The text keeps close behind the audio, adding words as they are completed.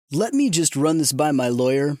"Let me just run this by my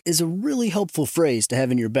lawyer" is a really helpful phrase to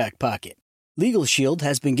have in your back pocket. Legal Shield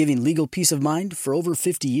has been giving legal peace of mind for over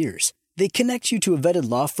 50 years. They connect you to a vetted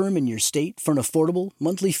law firm in your state for an affordable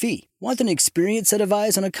monthly fee. Want an experienced set of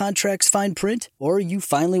eyes on a contract's fine print? Or you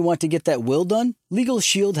finally want to get that will done? Legal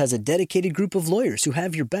Shield has a dedicated group of lawyers who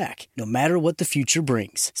have your back, no matter what the future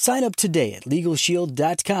brings. Sign up today at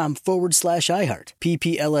LegalShield.com/iHeart.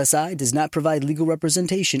 PPLSI does not provide legal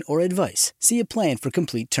representation or advice. See a plan for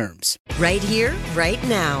complete terms. Right here, right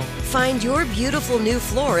now. Find your beautiful new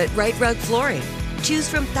floor at Right Rug Flooring. Choose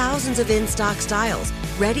from thousands of in-stock styles,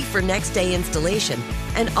 ready for next day installation,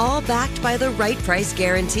 and all backed by the right price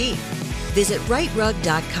guarantee. Visit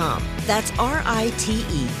rightrug.com. That's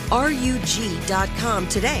RITERUG.com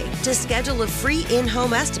today to schedule a free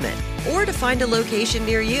in-home estimate or to find a location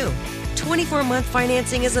near you. 24-month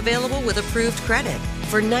financing is available with approved credit.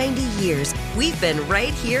 For 90 years, we've been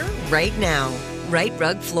right here, right now. Right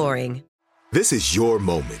Rug Flooring. This is your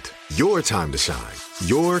moment, your time to shine,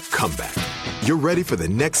 your comeback. You're ready for the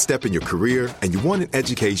next step in your career, and you want an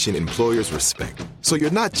education employers respect. So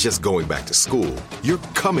you're not just going back to school, you're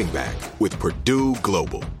coming back with Purdue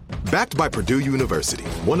Global. Backed by Purdue University,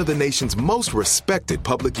 one of the nation's most respected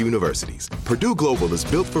public universities, Purdue Global is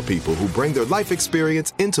built for people who bring their life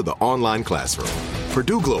experience into the online classroom.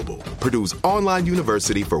 Purdue Global, Purdue's online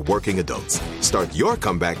university for working adults. Start your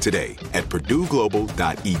comeback today at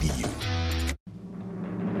purdueglobal.edu.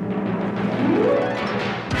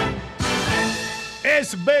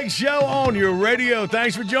 It's the Big Show on your radio.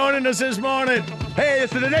 Thanks for joining us this morning. Hey,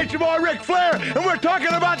 this is the Nature Boy Ric Flair, and we're talking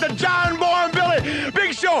about the John Boy and Billy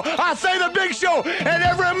Big Show. I say the Big Show, and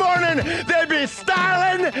every morning they be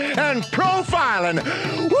styling and profiling.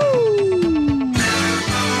 Woo!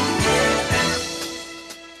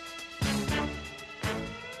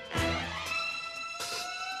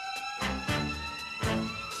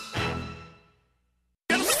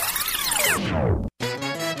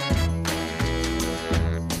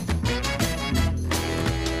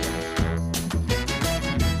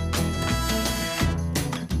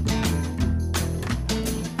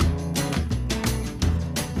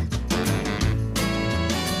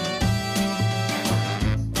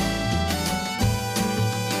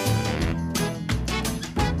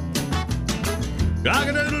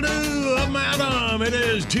 Cock-a-doodle-doo, I'm Adam. It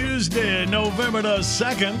is Tuesday, November the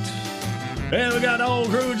 2nd. And we got the whole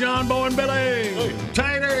crew, John Boy and Billy,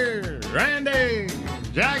 Tater, Randy,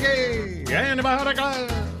 Jackie, and the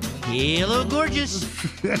Bahada. Hello, gorgeous.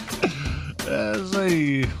 Let's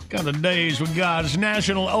see. Got the days we got. It's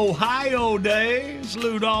National Ohio Day.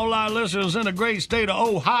 Salute all our listeners in the great state of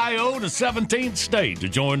Ohio, the 17th state to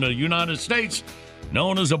join the United States,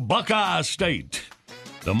 known as a Buckeye State.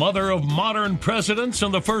 The mother of modern presidents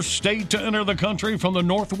and the first state to enter the country from the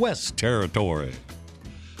Northwest Territory.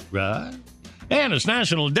 Right? And it's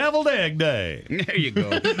National Deviled Egg Day. There you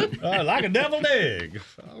go. I like a deviled egg.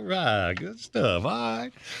 All right, good stuff. All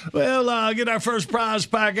right. Well, get our first prize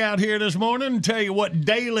pack out here this morning and tell you what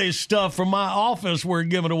daily stuff from my office we're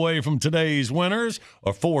giving away from today's winners,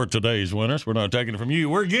 or for today's winners. We're not taking it from you.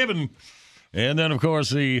 We're giving. And then, of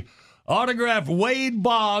course, the autographed Wade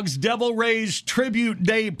Boggs Devil Rays Tribute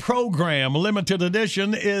Day Program Limited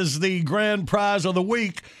Edition is the grand prize of the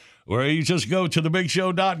week, where you just go to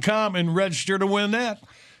thebigshow.com and register to win that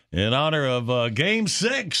in honor of Game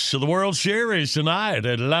 6 of the World Series tonight,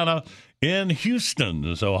 Atlanta in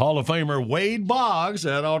Houston. So Hall of Famer Wade Boggs,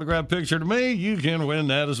 that autographed picture to me, you can win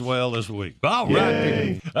that as well this week. All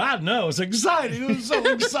right. I know, it's exciting. I'm so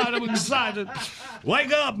excited. I'm excited.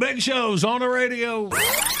 Wake up, Big Show's on the radio.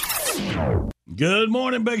 Good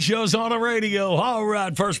morning, Big Show's on the radio. All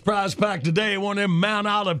right, first prize pack today, one of them Mount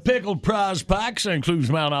Olive Pickle prize packs. It includes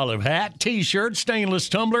Mount Olive hat, T-shirt, stainless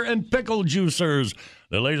tumbler, and pickle juicers.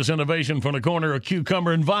 The latest innovation from the corner of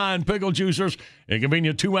Cucumber and Vine pickle juicers and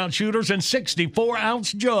convenient 2-ounce shooters and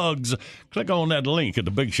 64-ounce jugs. Click on that link at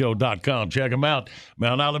thebigshow.com. Check them out.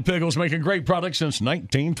 Mount Olive Pickles making great products since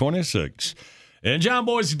 1926. And John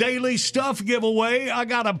Boy's Daily Stuff giveaway, I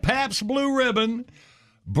got a Pabst Blue Ribbon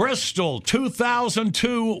Bristol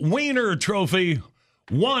 2002 Wiener Trophy,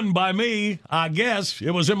 won by me, I guess.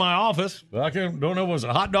 It was in my office. I don't know if it was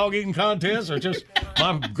a hot dog eating contest or just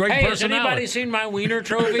my great Hey, personality. has anybody seen my wiener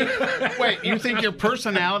trophy? Wait, you think your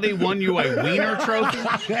personality won you a wiener trophy?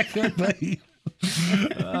 That could be.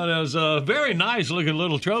 It was a very nice looking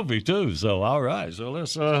little trophy too. So all right, so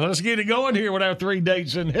let's get it going here with our 3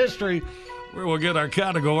 dates in history, where we'll get our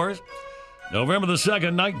categories. November the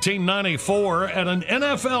 2nd, 1994, at an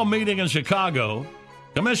NFL meeting in Chicago,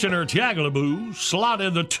 Commissioner Tagovailoa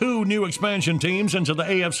slotted the 2 new expansion teams into the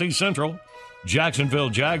AFC Central, Jacksonville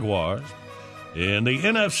Jaguars, In the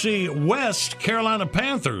NFC West, Carolina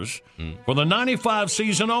Panthers for the 95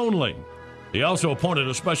 season only. He also appointed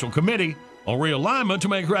a special committee on realignment to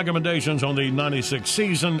make recommendations on the 96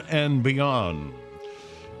 season and beyond.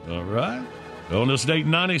 All right. On this date,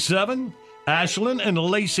 97, Ashlyn and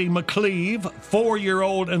Lacey McCleve,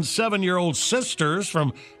 4-year-old and 7-year-old sisters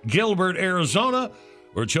from Gilbert, Arizona,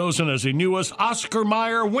 were chosen as the newest Oscar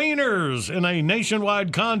Mayer Wieners in a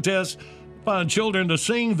nationwide contest to find children to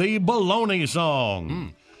sing the Baloney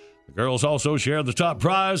Song. The girls also shared the top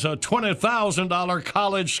prize, a $20,000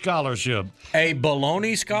 college scholarship. A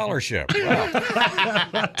baloney scholarship. Wow.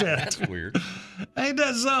 That's weird. Ain't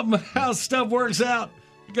that something, how stuff works out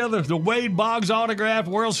together? The Wade Boggs autograph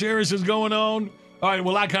World Series is going on. All right,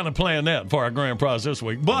 well, I kind of planned that for our grand prize this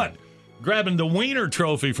week. But grabbing the Wiener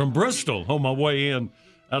Trophy from Bristol on my way in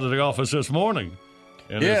out of the office this morning.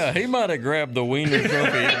 And Yeah, he might have grabbed the Wiener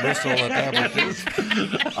Trophy at Bristol at that too.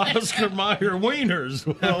 Oscar Mayer Wieners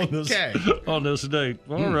on this date.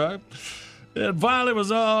 All right. And finally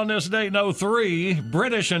was on this date in 2003,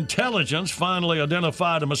 British intelligence finally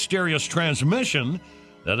identified a mysterious transmission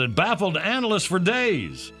that had baffled analysts for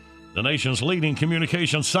days. The nation's leading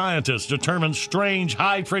communication scientists determined strange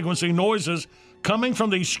high-frequency noises coming from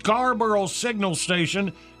the Scarborough signal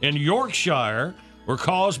station in Yorkshire were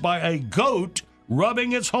caused by a goat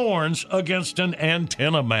rubbing its horns against an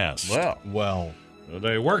antenna mast. Well.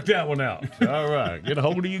 They worked that one out. All right. Get a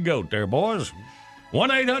hold of your goat there, boys.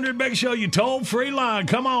 1-800-BIG-SHOW, you toll-free line.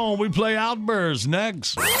 Come on, we play Outburst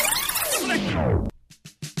next.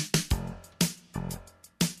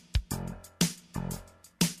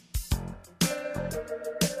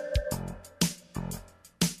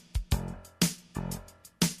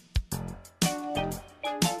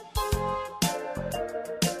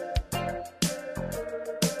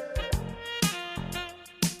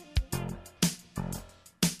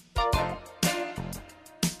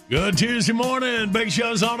 Good Tuesday morning. Big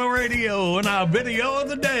Show's on the radio, and our video of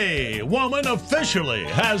the day. Woman officially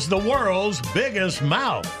has the world's biggest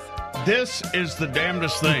mouth. This is the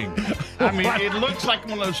damnedest thing. I mean, it looks like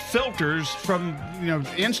one of those filters from,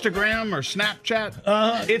 Instagram or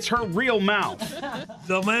Snapchat. It's her real mouth.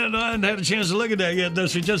 So, man, I haven't had a chance to look at that yet.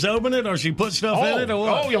 Does she just open it, or she put stuff in it, or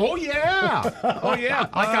what? Oh, yeah. Oh, yeah.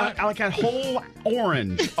 Like a whole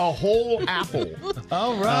orange, a whole apple.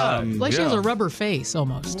 All right. Like she has a rubber face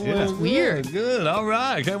almost. Yeah. It's weird. Good. All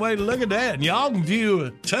right. Can't wait to look at that. And y'all can view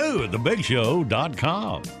it, too, at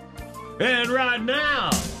thebigshow.com. And right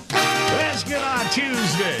now, let's get our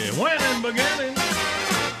Tuesday winning beginning.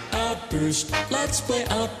 Outburst, let's play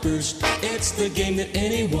Outburst. It's the game that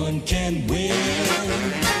anyone can win.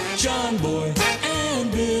 John Boy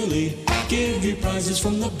and Billy give you prizes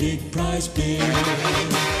from the big prize bin.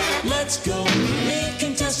 Let's go meet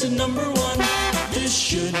contestant number 1. This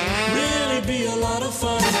should really be a lot of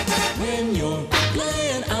fun. When you're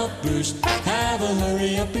playing Outburst, have a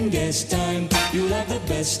hurry up and guess time. You'll have the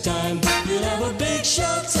best time. You'll have a big show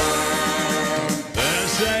time.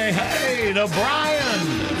 Let's say hey to Brian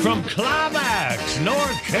from Climax,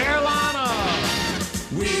 North Carolina.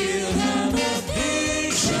 We'll have a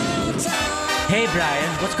big show time. Hey, Brian.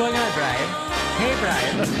 What's going on, Brian? Hey,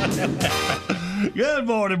 Brian. Good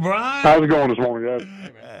morning, Brian. How's it going this morning, guys?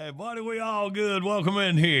 Hey, buddy, we all good. Welcome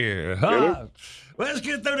in here. Let's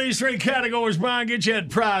get through these 3 categories, Brian. Get you that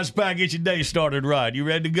prize pack. Get your day started right. You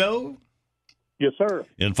ready to go? Yes, sir.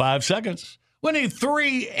 In 5 seconds, we need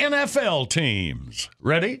 3 NFL teams.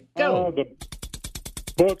 Ready? Go. The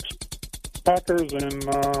Bucks, Packers, and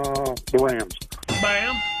the Rams.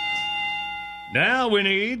 Bam. Now we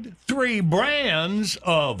need 3 brands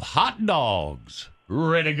of hot dogs.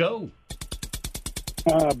 Ready to go.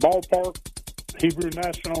 Ballpark, Hebrew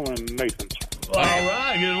National, and Nathan's. All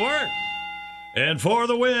right, good work. And for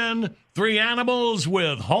the win, 3 animals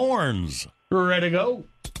with horns. Ready to go.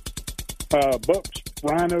 Bucks,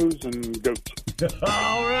 rhinos, and goats.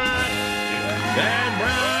 All right. And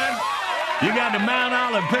Brian, you got the Mount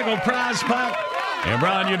Olive Pickle Prize Pack. And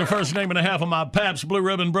Brian, you're the first name and a half of my Pabst Blue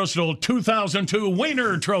Ribbon Bristol 2002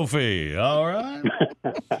 Wiener Trophy. All right.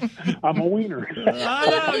 I'm a wiener. I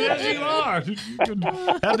know, yes you are. You can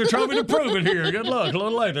have the trophy to prove it here. Good luck a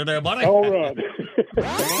little later there, buddy. All right.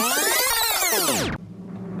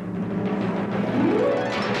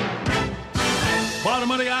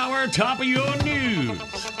 Bottom of the hour, top of your news.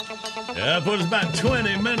 That puts us about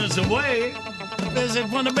 20 minutes away. Visit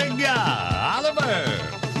from the big guy,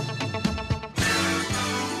 Oliver.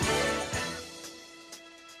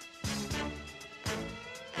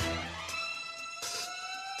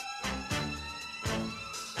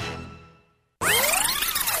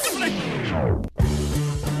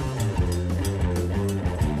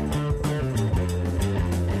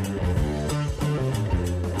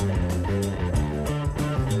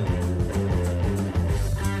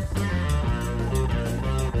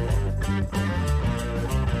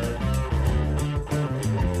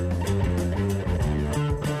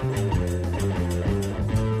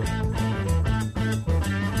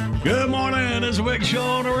 Good morning. It's Big Show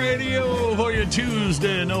on the radio for your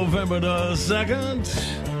Tuesday, November the 2nd.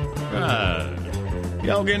 Right.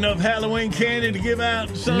 Y'all get enough Halloween candy to give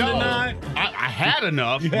out Sunday night? I had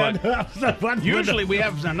enough, but usually we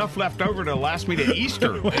have enough left over to last me to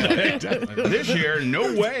Easter. This year,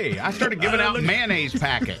 no way. I started giving out mayonnaise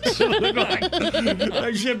packets. Look like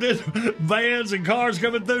they shipped in vans and cars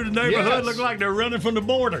coming through the neighborhood. Yes. Look like they're running from the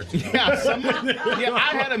border. Yeah,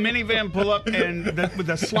 I had a minivan pull up and with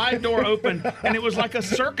the slide door open, and it was like a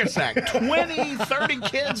circus act. 20, 30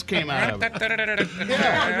 kids came out of it.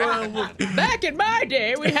 Yeah. Back in my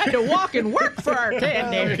day, we had to walk and work for our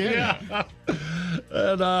candy. Yeah.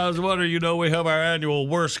 And I was wondering, we have our annual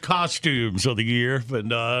worst costumes of the year, and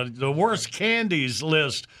the worst candies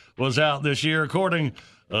list was out this year, according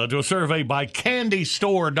to a survey by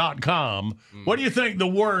CandyStore.com. What do you think the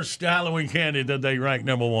worst Halloween candy that they rank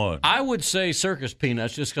number one? I would say circus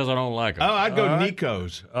peanuts just because I don't like them. Oh, I'd go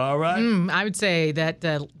Nico's. All right. I would say that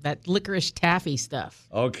licorice taffy stuff.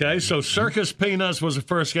 Okay, so circus peanuts was the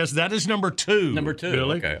first guess. That is number two. Number two.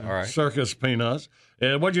 Billy. Okay, all right. Circus peanuts.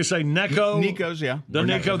 And what'd you say, Necco? Nico's, yeah. The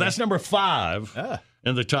Necco, that's number 5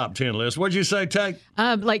 in the top 10 list. What'd you say, Tate?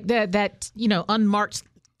 Like that unmarked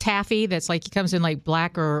taffy that's like it comes in like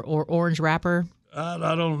black or orange wrapper.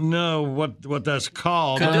 I don't know what that's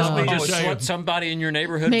called. Could this be just what somebody in your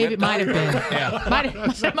neighborhood Maybe it might have been. Yeah.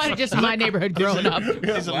 might have just in my neighborhood growing up.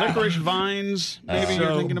 Is it licorice vines? Maybe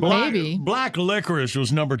you're thinking about maybe. Black licorice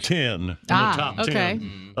was number 10 in the top 10.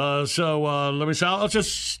 Okay. So let me say, I'll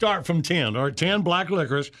just start from 10. All right, 10, black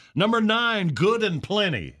licorice. Number 9, Good and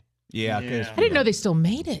Plenty. Yeah. I didn't know they still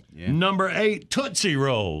made it. Yeah. Number 8, Tootsie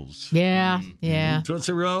Rolls. Yeah.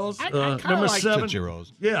 Tootsie Rolls. I number like 7, Tootsie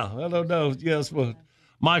Rolls. Yeah, I don't know. Yes, but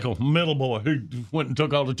Michael, middle boy, who went and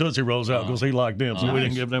took all the Tootsie Rolls out because he liked them, so we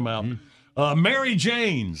didn't give them out. Mary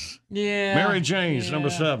Jane's. Yeah. Mary Jane's, number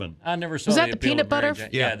 7. I never saw Was that the the appeal peanut of Mary butter? Jane.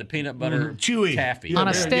 Yeah, the peanut butter Chewy. taffy. On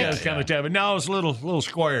a stick? Yeah, it's kind of taffy. No, it's little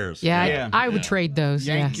squares. Yeah, I would trade those.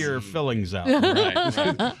 Yank yes. your fillings out.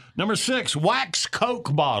 Right. Number 6, wax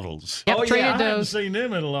Coke bottles. Yep, traded I haven't those. seen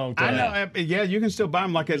them in a long time. I know. Yeah, you can still buy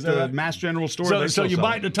them like at the Mass General store. So, They so still you sell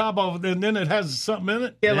bite them. the top off, and then it has something in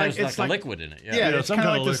it? Yeah, It like has it's like a liquid in it. Yeah, Yeah. it's some kind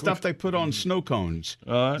of kind like of the liquid. stuff they put on snow cones.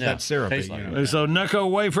 All right. That's syrupy. tastes like you it. know. So Necco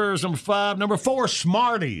wafers, number 5. Number 4,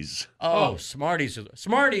 Smarties. Oh, Smarties.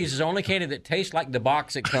 Smarties is the only candy that tastes like the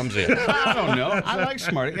box it comes in. I don't know. I like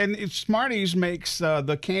Smarties. And Smarties makes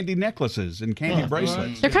the candy necklaces and candy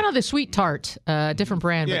bracelets. They're kind of the sweet tart, different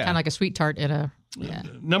brand, but Yeah. kind of like a sweet tart in a. Yeah.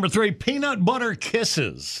 Number 3, peanut butter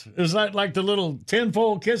kisses. Is that like the little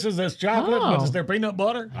tinfoil kisses that's chocolate, but is there peanut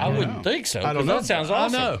butter? I wouldn't think so. I don't 'cause know. That sounds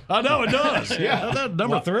awesome. I know it does. Yeah.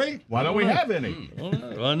 Number 3. Why don't we have any?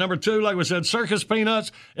 Number 2, like we said, circus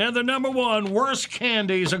peanuts. And the number 1, worst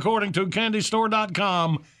candies, according to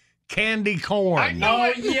CandyStore.com, candy corn.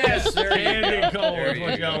 Oh, yes. There you Candy go. corn There is you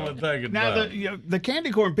what go. y'all were thinking Now, about. the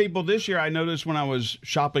candy corn people this year, I noticed when I was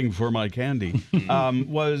shopping for my candy,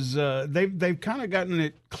 was they've kind of gotten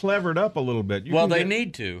it clevered up a little bit. You Well, can they get-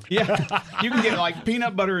 need to. Yeah, you can get like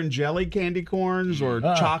peanut butter and jelly candy corns or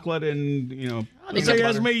chocolate and See, peanut that's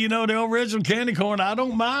butter. me, the original candy corn. I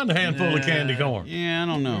don't mind a handful of candy corn. Yeah, I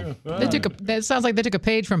don't know. That sounds like they took a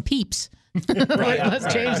page from Peeps.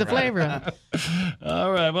 Let's change the flavor.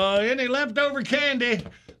 All right, well, any leftover candy, ship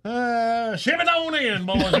it on in,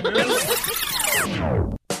 boys and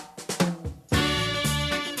girls.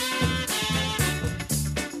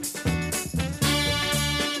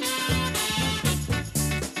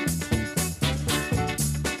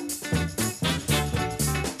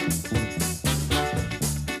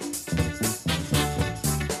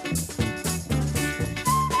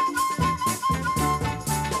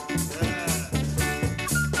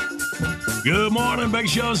 Good morning, Big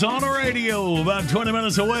Show's on the radio, about 20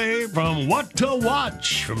 minutes away from What to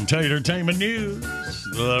Watch from Tatertainment News.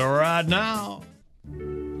 Right now,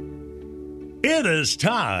 it is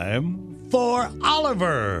time for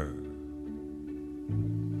Oliver.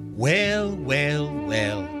 Well, well,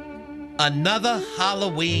 well. Another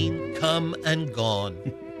Halloween come and gone.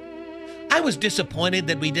 I was disappointed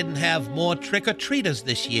that we didn't have more trick-or-treaters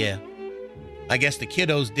this year. I guess the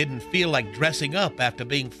kiddos didn't feel like dressing up after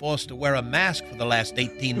being forced to wear a mask for the last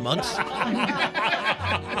 18 months.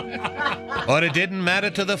 But it didn't matter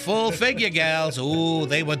to the full-figure gals. Ooh,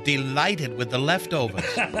 they were delighted with the leftovers.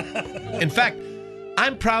 In fact,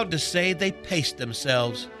 I'm proud to say they paced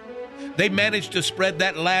themselves. They managed to spread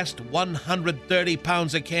that last 130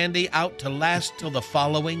 pounds of candy out to last till the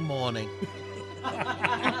following morning.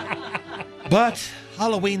 But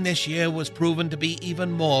Halloween this year was proven to be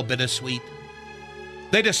even more bittersweet.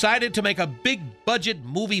 They decided to make a big-budget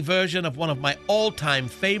movie version of one of my all-time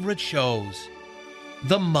favorite shows,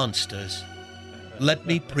 The Munsters. Let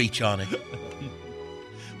me preach on it.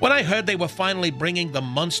 When I heard they were finally bringing The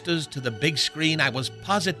Munsters to the big screen, I was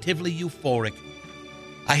positively euphoric.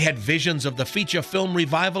 I had visions of the feature film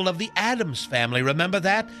revival of The Addams Family. Remember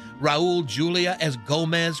that? Raul Julia as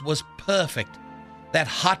Gomez was perfect. That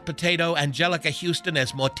hot potato Angelica Houston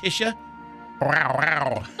as Morticia.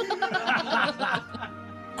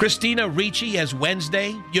 Christina Ricci as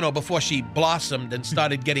Wednesday, before she blossomed and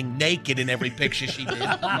started getting naked in every picture she did.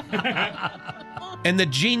 And the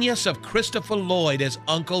genius of Christopher Lloyd as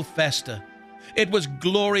Uncle Fester. It was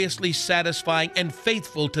gloriously satisfying and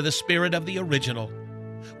faithful to the spirit of the original.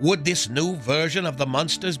 Would this new version of The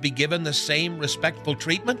Munsters be given the same respectful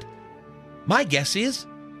treatment? My guess is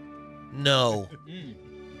no.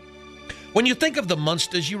 When you think of The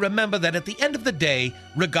Munsters, you remember that at the end of the day,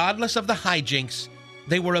 regardless of the hijinks,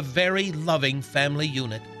 they were a very loving family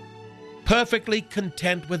unit, perfectly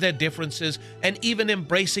content with their differences and even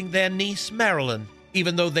embracing their niece, Marilyn,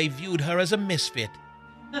 even though they viewed her as a misfit.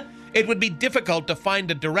 It would be difficult to find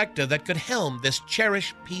a director that could helm this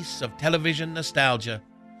cherished piece of television nostalgia.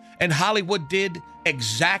 And Hollywood did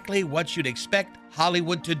exactly what you'd expect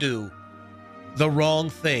Hollywood to do. The wrong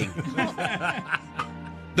thing.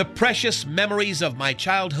 The precious memories of my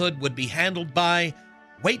childhood would be handled by,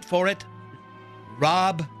 wait for it,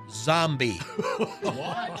 Rob Zombie.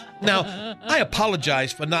 What? Now, I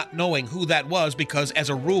apologize for not knowing who that was because, as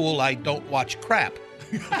a rule, I don't watch crap.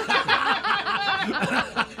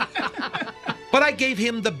 But I gave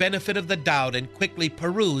him the benefit of the doubt and quickly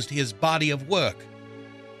perused his body of work.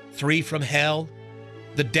 3 from Hell,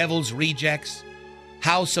 The Devil's Rejects,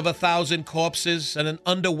 House of 1,000 Corpses, and an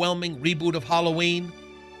underwhelming reboot of Halloween.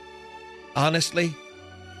 Honestly,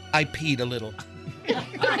 I peed a little.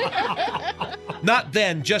 Not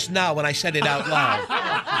then, just now when I said it out loud.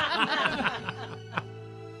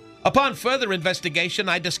 Upon further investigation,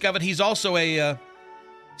 I discovered he's also a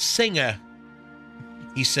singer,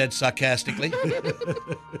 he said sarcastically.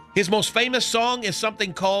 His most famous song is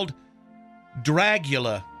something called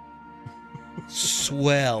Dragula.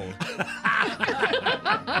 Swell.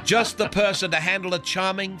 Just the person to handle a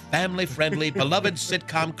charming, family-friendly, beloved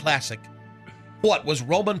sitcom classic. What, was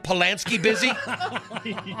Roman Polanski busy?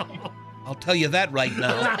 I'll tell you that right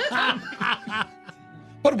now.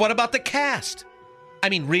 But what about the cast? I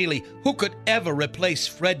mean, really, who could ever replace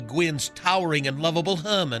Fred Gwynn's towering and lovable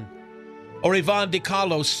Herman? Or Yvonne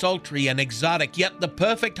DiCarlo's sultry and exotic, yet the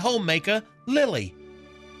perfect homemaker, Lily?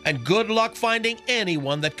 And good luck finding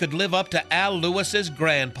anyone that could live up to Al Lewis's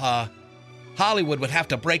grandpa. Hollywood would have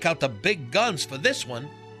to break out the big guns for this one.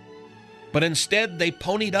 But instead, they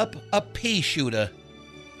ponied up a pea shooter.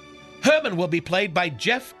 Herman will be played by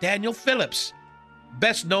Jeff Daniel Phillips,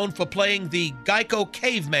 best known for playing the Geico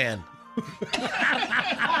caveman.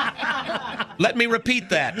 Let me repeat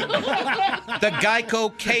that. The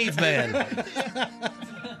Geico caveman.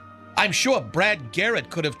 I'm sure Brad Garrett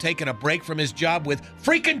could have taken a break from his job with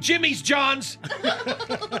freaking Jimmy's Johns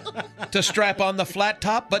to strap on the flat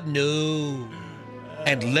top, but no.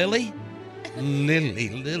 And Lily? Lily.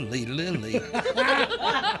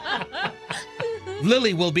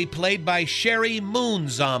 Lily will be played by Sherry Moon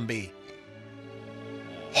Zombie.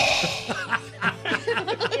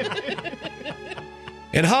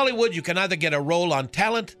 In Hollywood, you can either get a role on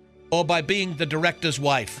talent or by being the director's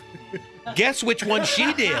wife. Guess which one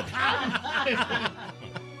she did?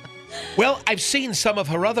 Well, I've seen some of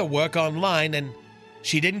her other work online, and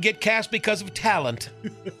she didn't get cast because of talent.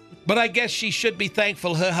 But I guess she should be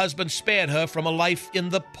thankful her husband spared her from a life in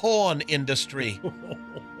the porn industry.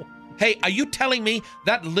 Hey, are you telling me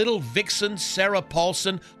that little vixen Sarah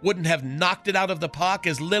Paulson wouldn't have knocked it out of the park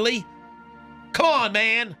as Lily? Come on,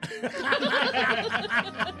 man!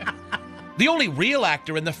 The only real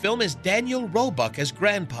actor in the film is Daniel Roebuck as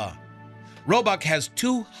Grandpa. Roebuck has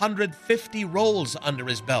 250 roles under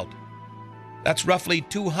his belt. That's roughly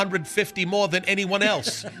 250 more than anyone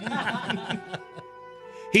else.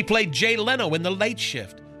 He played Jay Leno in The Late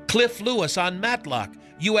Shift, Cliff Lewis on Matlock,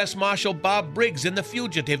 U.S. Marshal Bob Briggs in The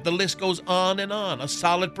Fugitive. The list goes on and on. A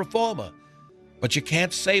solid performer. But you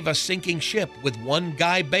can't save a sinking ship with one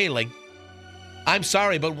guy bailing. I'm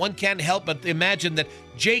sorry, but one can't help but imagine that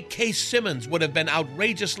J.K. Simmons would have been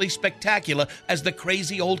outrageously spectacular as the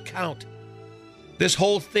crazy old Count. This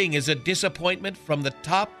whole thing is a disappointment from the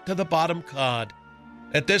top to the bottom card.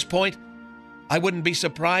 At this point, I wouldn't be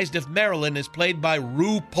surprised if Marilyn is played by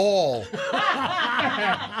RuPaul.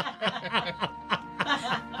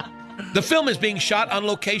 The film is being shot on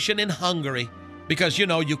location in Hungary because, you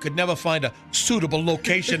know, you could never find a suitable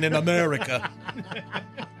location in America.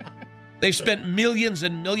 They've spent millions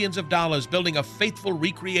and millions of dollars building a faithful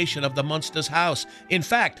recreation of the Munsters house. In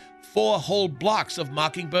fact, 4 whole blocks of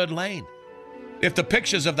Mockingbird Lane. If the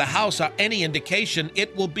pictures of the house are any indication,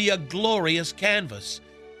 it will be a glorious canvas.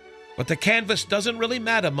 But the canvas doesn't really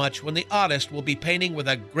matter much when the artist will be painting with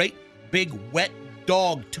a great big wet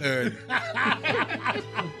dog turd.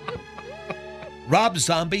 Rob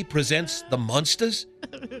Zombie presents The Munsters?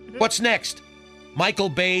 What's next? Michael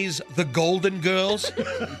Bay's The Golden Girls?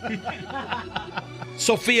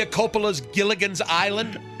 Sofia Coppola's Gilligan's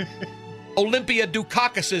Island? Olympia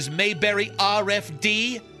Dukakis's Mayberry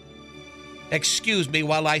RFD? Excuse me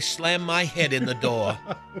while I slam my head in the door.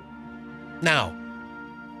 Now,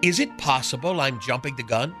 is it possible I'm jumping the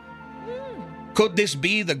gun? Could this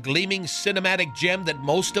be the gleaming cinematic gem that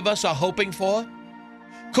most of us are hoping for?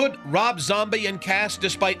 Could Rob Zombie and cast,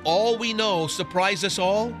 despite all we know, surprise us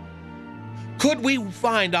all? Could we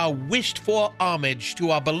find our wished-for homage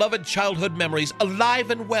to our beloved childhood memories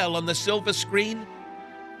alive and well on the silver screen?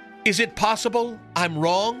 Is it possible I'm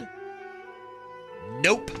wrong?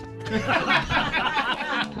 Nope.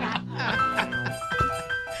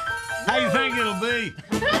 How you think it'll be?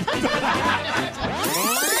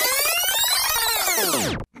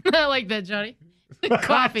 I like that, Johnny.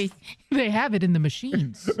 Coffee. They have it in the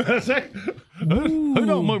machines. Who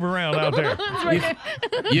don't move around out there?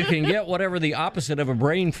 You can get whatever the opposite of a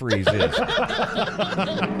brain freeze is.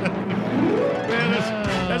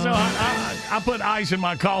 That's how I put ice in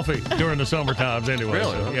my coffee during the summer times anyway.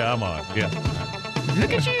 Really? So, yeah, I'm on. Yeah.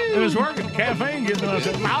 Look at you. It was working. Caffeine getting us.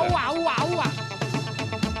 Ow, ow, ow, ow.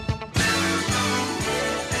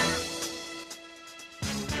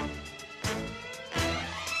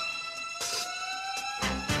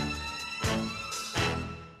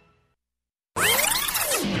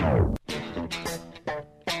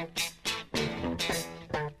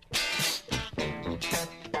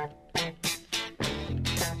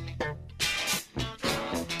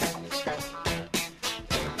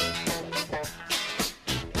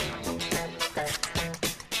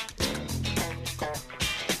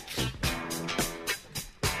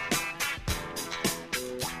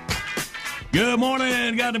 Good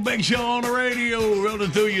morning. Got the Big Show on the radio.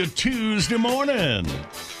 Rolling through you Tuesday morning.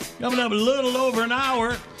 Coming up a little over an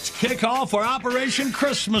hour. It's kickoff for Operation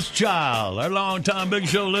Christmas Child. Our longtime Big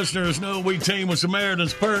Show listeners know we team with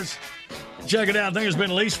Samaritan's Purse. Check it out. I think it's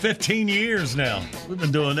been at least 15 years now. We've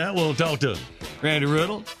been doing that. We'll talk to Randy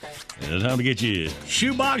Riddle. It's time to get your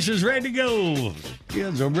shoe boxes ready to go.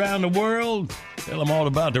 Kids around the world, tell them all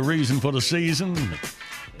about the reason for the season.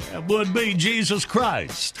 That would be Jesus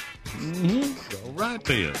Christ. So right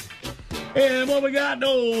then. And what we got?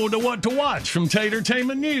 The what to watch from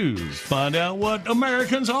Tatertainment News. Find out what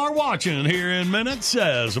Americans are watching here in minutes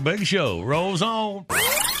as the Big Show rolls on.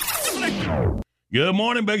 Good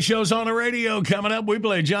morning, Big Show's on the radio. Coming up, we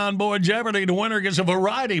play John Boy Jeopardy. The winner gets a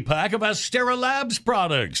variety pack of Astera Labs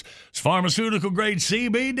products. It's pharmaceutical-grade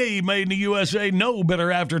CBD made in the USA. No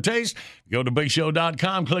bitter aftertaste. Go to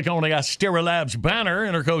BigShow.com, click on the Astera Labs banner,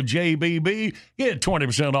 enter code JBB. Get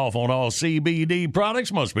 20% off on all CBD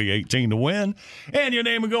products. Must be 18 to win. And your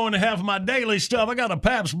name will go into half of my daily stuff. I got a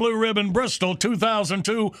Pabst Blue Ribbon Bristol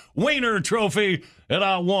 2002 Wiener Trophy that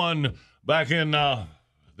I won back in... the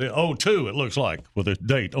 02, it looks like, with a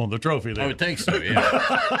date on the trophy there. I would think so, yeah.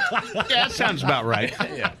 Yeah, that sounds about right.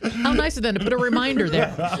 Yeah. How nice of them to put a reminder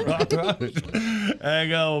there. Right.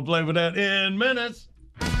 Hang on, we'll play with that in minutes.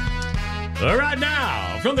 All right,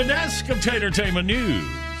 now, from the desk of Tatertainment News,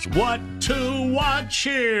 what to watch?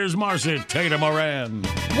 Here's Marcy Tater Moran.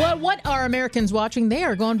 What are Americans watching? They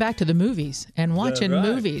are going back to the movies and watching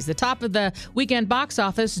movies. The top of the weekend box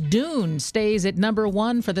office, Dune, stays at number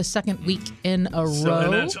 1 for the second week in a row.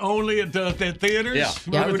 And that's only at the theaters?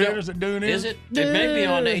 Yeah. Movie theaters that Dune is? Is it? It may be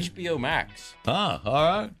on HBO Max. Ah,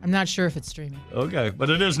 all right. I'm not sure if it's streaming. Okay, but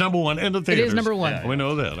it is number 1 in the theaters. It is number 1. Yeah, we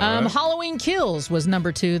know that. All right. Halloween Kills was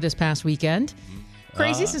number 2 this past weekend.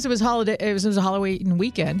 Crazy, since it was holiday. It was a Halloween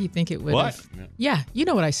weekend. You'd think it would. What? Yeah, you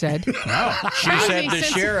know what I said. She said the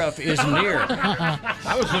sheriff is near.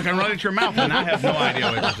 I was looking right at your mouth, and I have no idea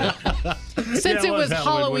what it is. Since it was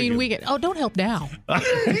Halloween weekend. Oh, don't help now.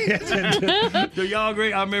 Do y'all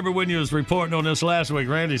agree? I remember when you was reporting on this last week,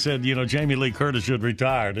 Randy said, Jamie Lee Curtis should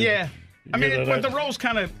retire. Yeah. I mean, but the role's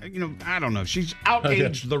kind of, I don't know. She's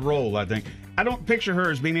outaged the role, I think. I don't picture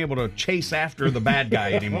her as being able to chase after the bad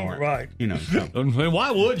guy anymore. Right. So.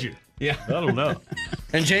 Why would you? Yeah. I don't know.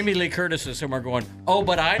 And Jamie Lee Curtis is somewhere going, oh,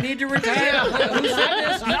 but I need to retire? Who said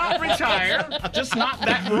this? Not retire. Just not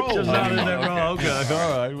that role. Just not in that role. Okay.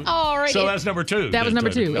 All right. All right. So that's number 2. That was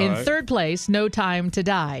number 2. In third place, No Time to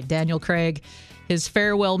Die. Daniel Craig. his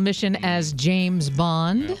farewell mission as James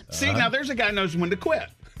Bond. See, now there's a guy who knows when to quit.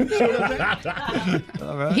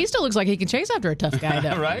 All right. He still looks like he can chase after a tough guy,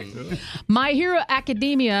 though. Right? My Hero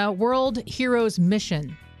Academia World Heroes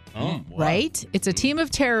Mission. Wow. Right? It's a team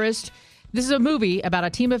of terrorists. This is a movie about a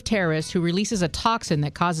team of terrorists who releases a toxin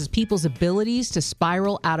that causes people's abilities to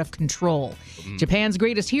spiral out of control. Japan's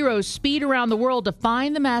greatest heroes speed around the world to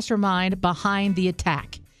find the mastermind behind the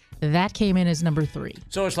attack. That came in as number 3.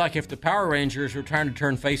 So it's like if the Power Rangers were trying to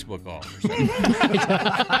turn Facebook off or something.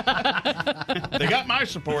 They got my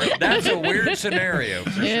support. That's a weird scenario.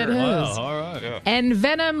 For It sure. is. Wow, all right. Yeah. And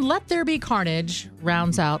Venom, Let There Be Carnage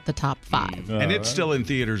rounds out the top 5. And it's still in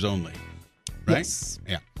theaters only. Right? Yes.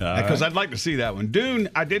 Yeah. All Because right. I'd like to see that one. Dune,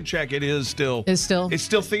 I did check. It is still. It's still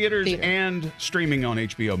theaters theater. and streaming on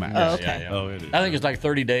HBO Max. Oh, okay. Yeah, yeah. Oh, it is. I think it's like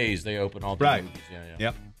 30 days they open all the Right. movies. Yeah, yeah.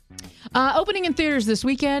 Yep. Opening in theaters this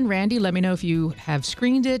weekend. Randy, let me know if you have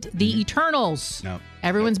screened it. The Eternals. No.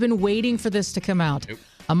 Everyone's been waiting for this to come out. Nope.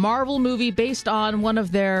 A Marvel movie based on one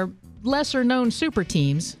of their lesser-known super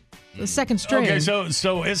teams, the second string. Okay,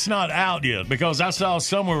 so it's not out yet because I saw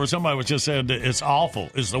somewhere where somebody was just said that it's awful.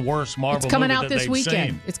 It's the worst Marvel It's coming movie out that this they've weekend.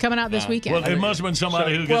 seen. It's coming out this weekend. Well, it must have been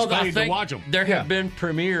somebody who gets I paid to think watch them. there have been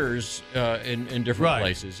premieres in different Right,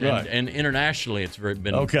 places, right. and internationally, it's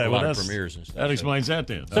been Okay, a well lot of that's premieres and stuff. that explains that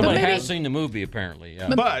then. Somebody maybe- has seen the movie, apparently. Yeah.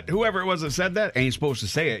 But whoever it was that said that ain't supposed to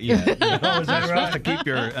say it yet. You're supposed to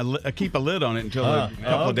keep keep a lid on it until a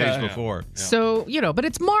couple of days okay. before. So, but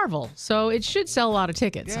it's Marvel, so it should sell a lot of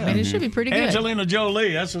tickets. I mean, it should be pretty good. Angelina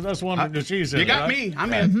Jolie. That's one that she said. You got right? me.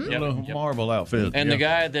 I'm in. Mm-hmm. A little Marvel outfit. And the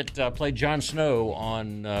yeah. guy that played Jon Snow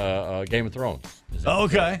on Game of Thrones. Is that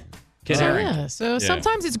Okay. Kit So, Harington. yeah, so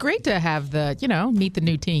sometimes it's great to have meet the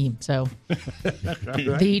new team. So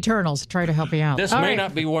the Eternals try to help you out. This All may right.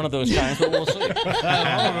 not be one of those times, but we'll see. We'll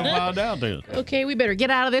find out then. Okay, we better get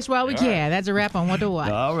out of this while we can. That's a wrap on What to Watch.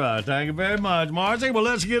 All right. Thank you very much, Marcy. Well,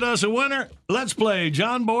 let's get us a winner. Let's play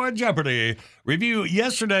John Boy Jeopardy. Review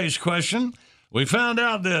yesterday's question. We found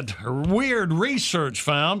out that weird research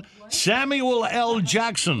found Samuel L.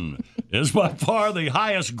 Jackson is by far the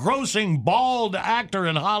highest grossing bald actor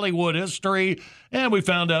in Hollywood history. And we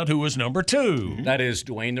found out who was number 2. That is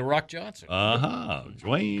Dwayne The Rock Johnson.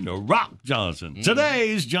 Dwayne The Rock Johnson.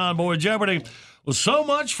 Today's John Boy Jeopardy. Well, so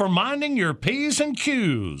much for minding your P's and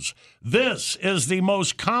Q's. This is the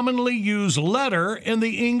most commonly used letter in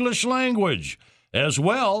the English language, as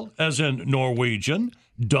well as in Norwegian,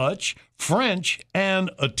 Dutch, French,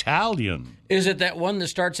 and Italian. Is it that one that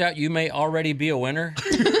starts out, you may already be a winner?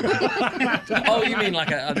 Oh, you mean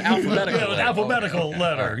like an alphabetical Yeah, an letter. alphabetical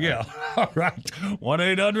letter, yeah. All right.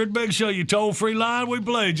 1-800-BIG-SHOW, you toll-free line. We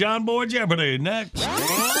play John Boy Jeopardy next.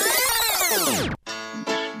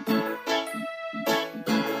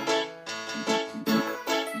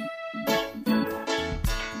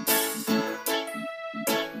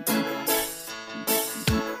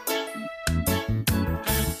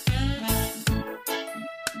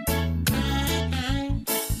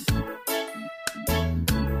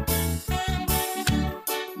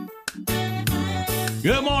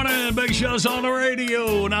 Good morning, Big Show's on the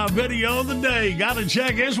radio. Now, video of the day. Got to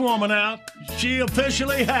check this woman out. She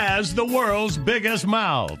officially has the world's biggest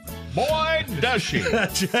mouth. Boy, does she.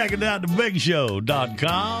 Check it out at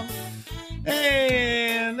thebigshow.com.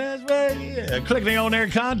 And that's right. Yeah. Click the on air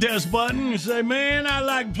contest button and say, man, I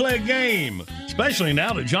like to play a game. Especially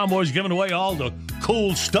now that John Boy's giving away all the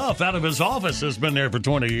cool stuff out of his office that's been there for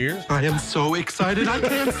 20 years. I am so excited I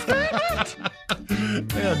can't stand it.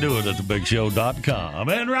 Yeah, do it at thebigshow.com.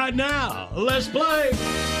 And right now, let's play.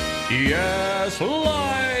 Yes,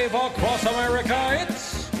 live across America,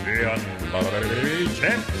 it's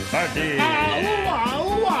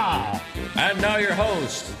And now your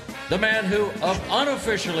host, the man who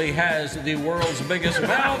unofficially has the world's biggest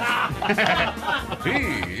mouth.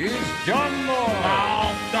 He's John Boy.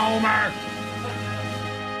 Oh, Gomer.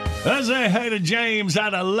 Let's say hey to James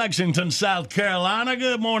out of Lexington, South Carolina.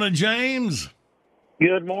 Good morning, James.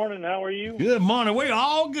 Good morning. How are you? Good morning. We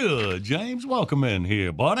all good, James. Welcome in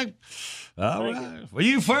here, buddy. All right. Well,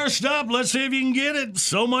 you first up. Let's see if you can get it.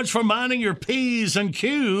 So much for minding your P's and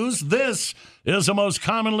Q's. This is the most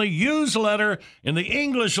commonly used letter in the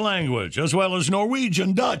English language, as well as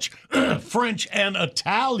Norwegian, Dutch, French, and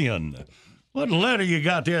Italian. What letter you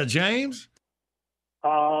got there, James?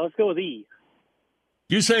 Let's go with E.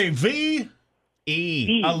 You say V?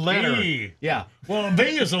 E. A letter. E. Yeah. Well, V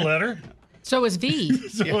is a letter. So is V.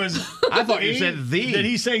 So is I thought you E? said the. Did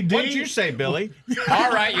he say D? What'd you say, Billy? All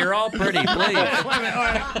right, you're all pretty, please.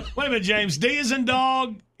 Wait a minute, James. D is in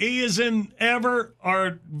dog, E is in ever,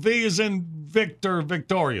 or V is in Victor,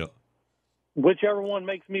 Victoria? Whichever one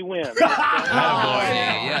makes me win.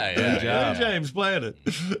 Yeah. Good job. James playing it.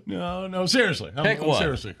 No, seriously. Pick one.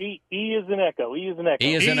 Seriously. E is an echo. E is an echo.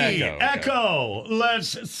 E is an echo. Okay. Echo.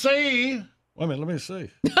 Let's see. Wait a minute. Let me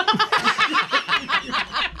see.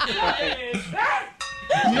 Yeah, it is.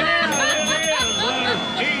 Letter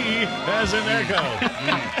E as an echo.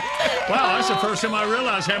 Wow, that's the first time I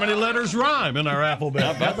realized how many letters rhyme in our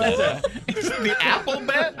alphabet. How about that? The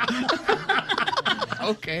alphabet?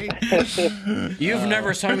 Okay. You've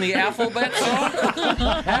never sung the alphabet song?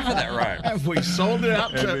 Half of that rhyme. Have we sold it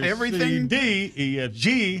out to everything? D, E, F,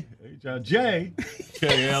 G, H, J,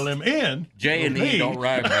 K, L, M, N. J and E don't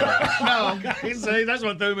rhyme. No. Okay, see, that's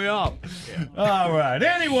what threw me off. All right.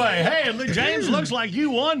 Anyway, hey, James, looks like you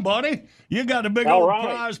won, buddy. You got a big All old right.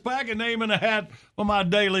 prize pack, a name and a hat for my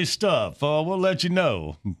daily stuff. We'll let you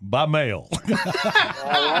know by mail.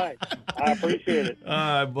 All right. I appreciate it. All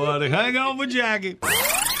right, buddy. Hang on with Jackie.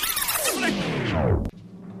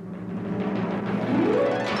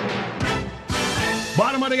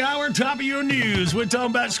 Bottom of the hour, top of your news. We're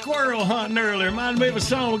talking about squirrel hunting earlier. Reminded me of a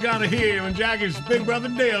song we got to hear when Jackie's big brother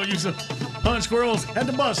Dale used to hunt squirrels at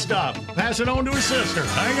the bus stop. Pass it on to his sister.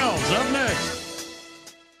 Hang on. It's up next.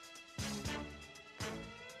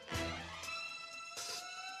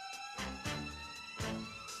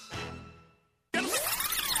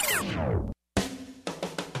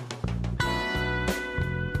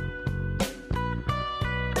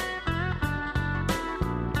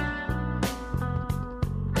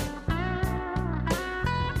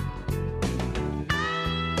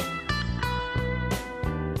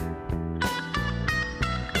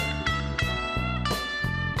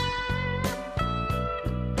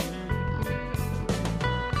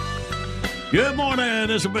 Good morning.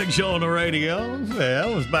 It's a big show on the radio.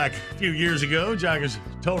 Well, it was back a few years ago. Jackie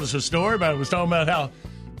told us a story about it. Was talking about how,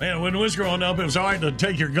 man, when we was growing up, it was all right to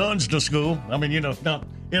take your guns to school. I mean, not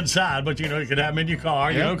inside, but, you could have them in your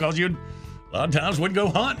car, because a lot of times we'd go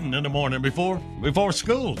hunting in the morning before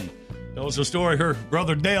school. Told us a story. Her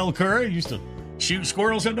brother Dale Curry used to shoot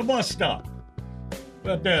squirrels at the bus stop.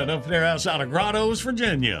 But up there outside of Grottoes,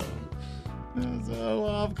 Virginia. So,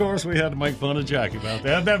 of course, we had to make fun of Jackie about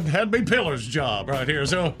that. That had to be Pillar's job right here.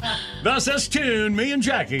 So, thus, let's tune me and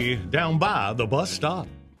Jackie down by the bus stop.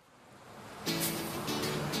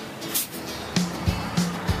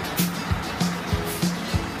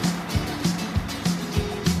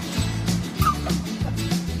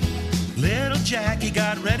 Little Jackie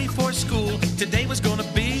got ready for school. Today was gonna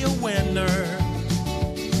be a winner.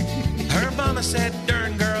 Her mama said,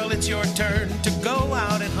 "Darn girl, it's your turn to go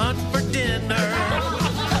out and hunt for dinner."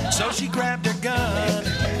 So she grabbed her gun,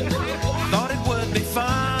 thought it would be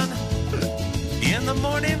fun in the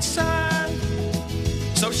morning sun.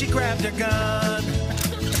 So she grabbed her gun.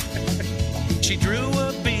 She drew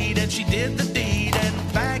a bead and she did the deed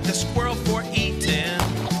and bagged a squirrel for eating.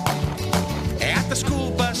 At the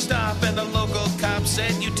school bus stop and the local cop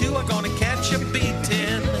said, "You two are gonna catch a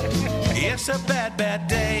beating." It's a bad, bad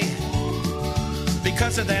day.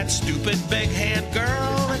 Because of that stupid big hand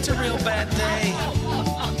girl, it's a real bad day.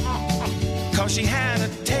 Cause she had a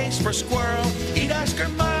taste for squirrel. He'd Oscar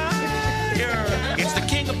Mayer, it's the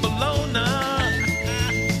king of Bologna.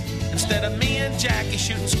 Instead of me and Jackie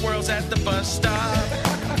shooting squirrels at the bus stop.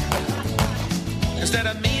 Instead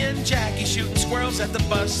of me and Jackie shooting squirrels at the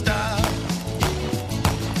bus stop.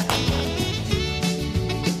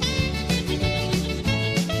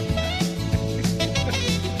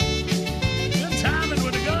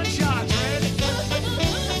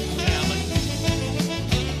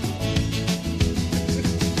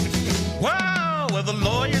 The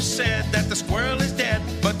lawyer said that the squirrel is dead,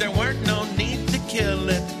 but there weren't no need to kill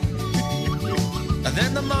it. And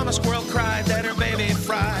then the mama squirrel cried that her baby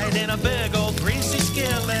fried in a big old greasy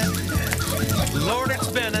skillet. Lord, it's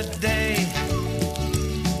been a day.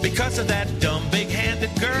 Because of that dumb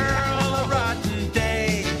big-handed girl, a rotten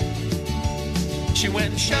day. She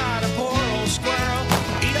went and shot a poor old squirrel.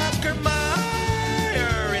 Eat Oscar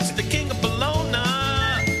Mayer, it's the king of Bologna.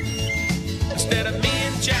 Instead of me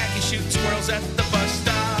and Jackie shooting squirrels at the bus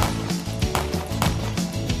stop.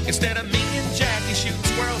 Instead of me and Jackie shooting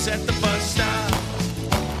squirrels at the bus stop.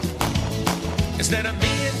 Instead of me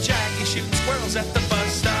and Jackie shooting squirrels at the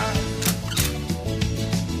bus stop.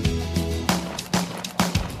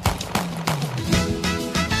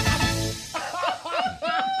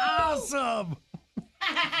 Awesome.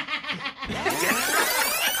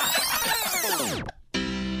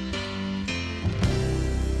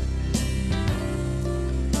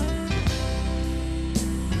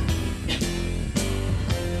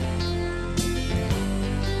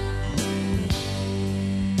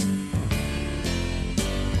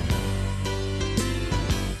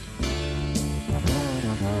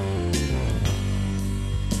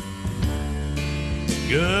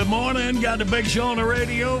 Good morning. Got the Big Show on the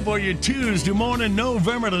radio for you Tuesday morning,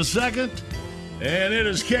 November the 2nd. And it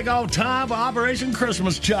is kickoff time for Operation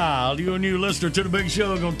Christmas Child. You and you listener to the Big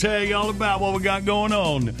Show are going to tell you all about what we got going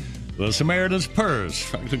on. The Samaritan's Purse,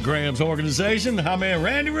 Franklin Graham's organization. Hi, man,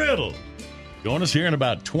 Randy Riddle. Join us here in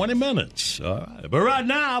about 20 minutes. All right. But right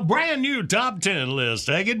now, brand new top 10 list.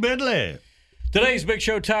 Take it, Bidley. Today's Big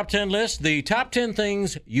Show Top 10 list, the top 10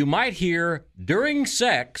 things you might hear during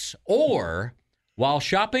sex or while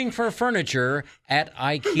shopping for furniture at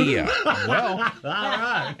IKEA. Well, all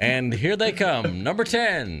right. And here they come. Number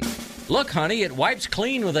 10. Look, honey, it wipes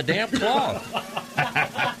clean with a damp cloth.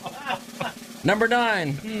 Number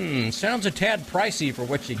 9. Sounds a tad pricey for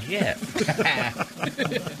what you get.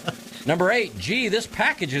 Number 8. Gee, this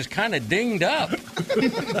package is kind of dinged up.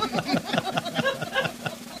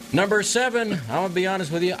 Number 7. I'm going to be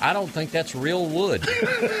honest with you, I don't think that's real wood.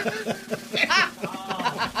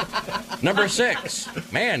 Number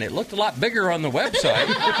 6. Man, it looked a lot bigger on the website.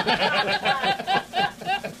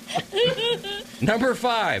 Number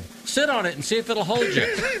 5. Sit on it and see if it'll hold you.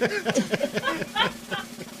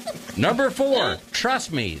 Number 4.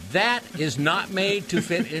 Trust me, that is not made to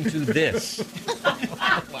fit into this.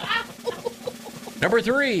 Number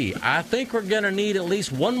 3. I think we're going to need at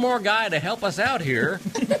least one more guy to help us out here.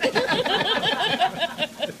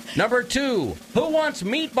 Number 2, who wants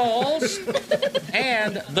meatballs?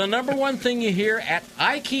 And the number 1 thing you hear at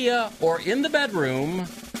IKEA or in the bedroom,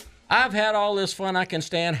 I've had all this fun I can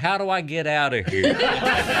stand. How do I get out of here?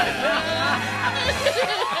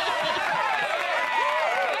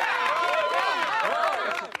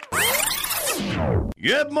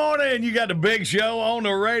 Good morning. You got the Big Show on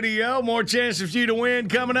the radio. More chances for you to win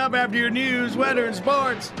coming up after your news, weather, and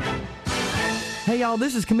sports. Hey, y'all,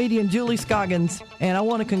 this is comedian Julie Scoggins, and I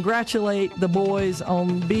want to congratulate the boys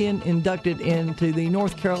on being inducted into the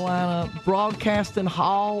North Carolina Broadcasting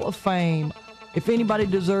Hall of Fame. If anybody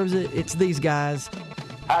deserves it, it's these guys.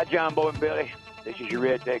 Hi, John Boy and Billy. This is your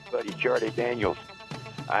redneck buddy, Charlie Daniels.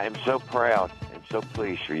 I am so proud and so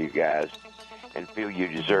pleased for you guys and feel you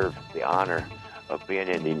deserve the honor of being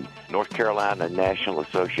in the North Carolina National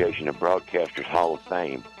Association of Broadcasters Hall of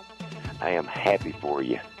Fame. I am happy for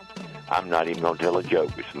you. I'm not even going to tell a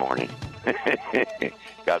joke this morning.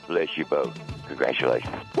 God bless you both.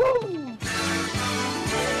 Congratulations. Woo!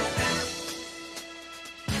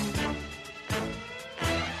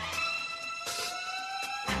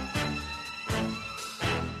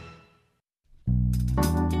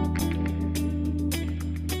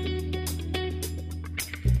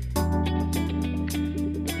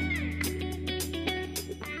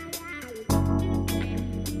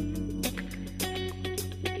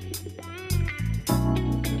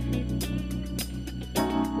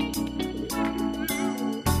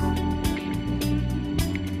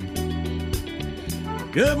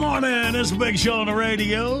 Good morning. This is Big Show on the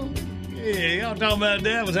radio. Yeah, y'all talking about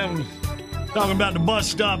that? Talking about the bus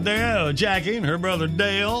stop there. Jackie and her brother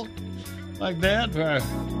Dale. Like that. For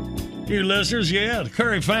you listeners, yeah, the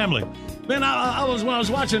Curry family. Man, when I was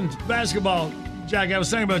watching basketball, Jackie, I was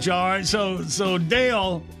thinking about you, all right? So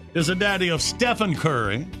Dale is the daddy of Stephen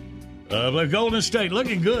Curry. But Golden State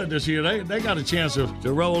looking good this year. They got a chance to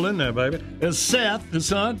roll in there, baby. It's Seth, his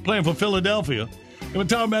son, playing for Philadelphia. And we're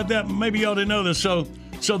talking about that. Maybe y'all didn't know this.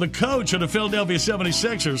 So the coach of the Philadelphia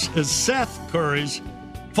 76ers is Seth Curry's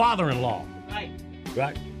father-in-law.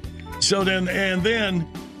 Right. So then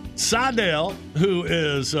Seidel, who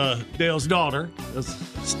is Dale's daughter,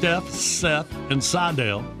 Steph, Seth, and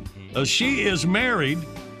Seidel, she is married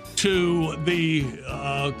to the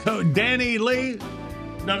Danny Lee.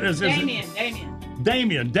 No,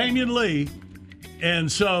 Damian Lee.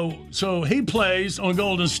 And so he plays on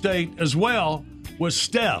Golden State as well with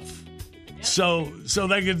Steph. So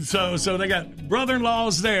they got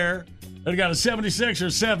brother-in-laws there. They got a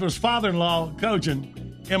 76er. Seth was father-in-law coaching.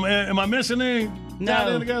 Am I missing any?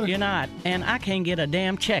 No, you're not. And I can't get a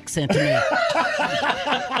damn check sent to me.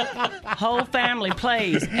 Whole family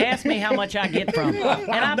plays. Ask me how much I get from them.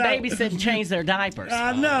 And I babysit and change their diapers.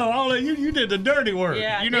 I know. All of you did the dirty work.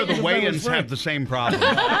 Yeah, you know the weigh-ins have the same problem.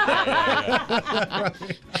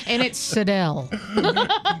 And it's Seidel.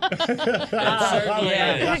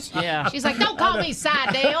 Yeah. She's like, don't call me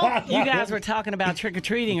Seidel. You guys were talking about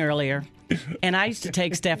trick-or-treating earlier. And I used to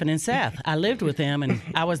take Stephen and Seth. I lived with them, and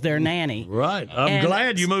I was their nanny. Right. I'm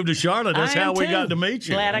glad you moved to Charlotte. That's how we got to meet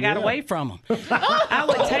you. Glad I got away from them. I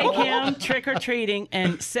would take him trick-or-treating,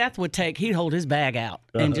 and Seth he'd hold his bag out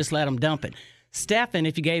and just let him dump it. Stephen,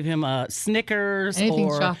 if you gave him a Snickers anything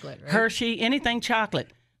or chocolate, right? Hershey, anything chocolate.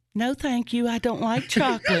 No, thank you. I don't like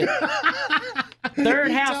chocolate.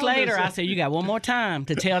 Third house later, I said, you got one more time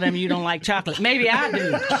to tell them you don't like chocolate. Maybe I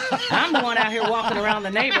do. I'm the one out here walking around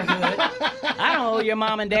the neighborhood. I don't owe your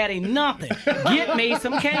mom and daddy nothing. Get me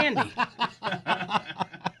some candy.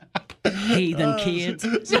 Heathen kids.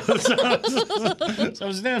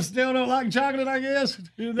 So Steph still don't like chocolate, I guess?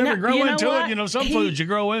 You never grow into it. You know, some foods you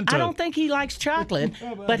grow into. I don't think he likes chocolate,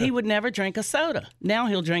 but he would never drink a soda. Now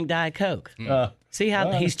he'll drink Diet Coke. See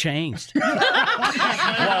how he's changed. Wow,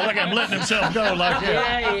 look at him letting himself go like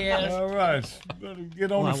that. Yeah, he is. All right. Better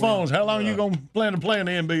get on the phones. How long are you going to plan to play in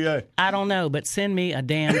the NBA? I don't know, but send me a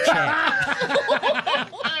damn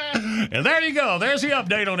check. And there you go. There's the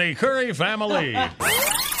update on the Curry family.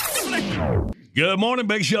 Good morning.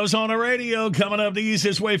 Big Show's on the radio. Coming up, the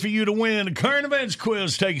easiest way for you to win. Current events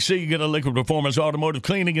quiz. Take a seat. Get a Liquid Performance automotive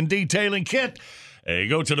cleaning and detailing kit. Hey,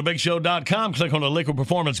 go to thebigshow.com, click on the Liquid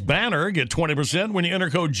Performance banner, get 20% when you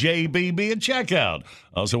enter code JBB at checkout.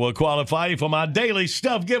 Also will qualify you for my daily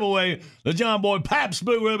stuff giveaway, the John Boy Pabst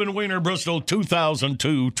Blue Ribbon Wiener Bristol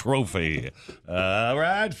 2002 trophy. All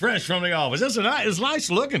right, fresh from the office. It's a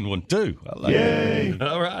nice looking one, too. I like it.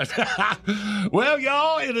 All right. Well,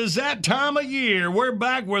 y'all, it is that time of year. We're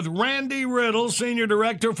back with Randy Riddle, Senior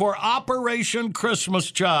Director for Operation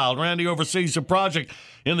Christmas Child. Randy oversees the project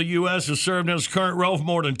in the U.S., has served in his current role for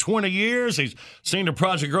more than 20 years. He's seen the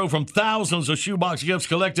project grow from thousands of shoebox gifts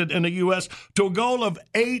collected in the U.S. to a goal of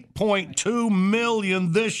 8.2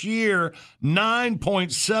 million this year,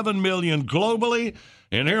 9.7 million globally.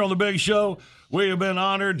 And here on The Big Show, we have been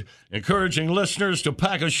honored encouraging listeners to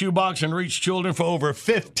pack a shoebox and reach children for over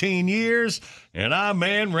 15 years. And our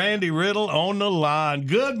man, Randy Riddle, on the line.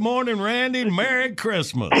 Good morning, Randy. Merry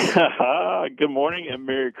Christmas. Good morning and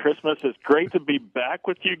Merry Christmas. It's great to be back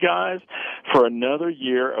with you guys for another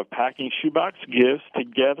year of packing shoebox gifts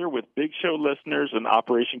together with Big Show listeners and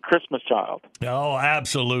Operation Christmas Child. Oh,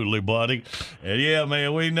 absolutely, buddy. And yeah,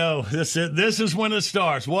 man, we know this is when it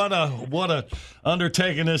starts. What a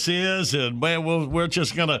undertaking this is. And, man, we're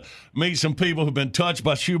just going to meet some people who've been touched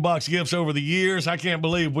by shoebox gifts over the years. I can't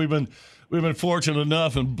believe we've been fortunate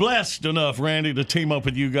enough and blessed enough, Randy, to team up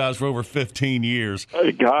with you guys for over 15 years.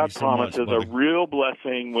 God promises a real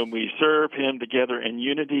blessing when we serve Him together in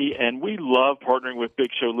unity, and we love partnering with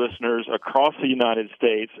Big Show listeners across the United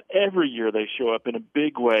States. Every year they show up in a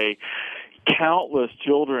big way. Countless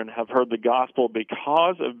children have heard the gospel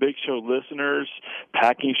because of Big Show listeners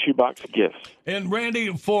packing shoebox gifts. And,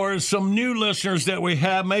 Randy, for some new listeners that we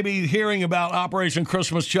have, maybe hearing about Operation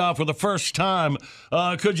Christmas Child for the first time,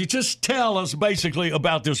 could you just tell us basically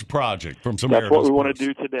about this project from Samaritan's That's what we want Purse? to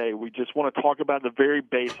do today. We just want to talk about the very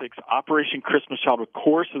basics. Operation Christmas Child, of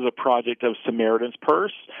course, is a project of Samaritan's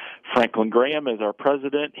Purse. Franklin Graham is our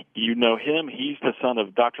president. You know him. He's the son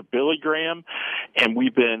of Dr. Billy Graham. And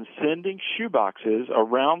we've been sending shoeboxes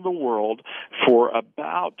around the world for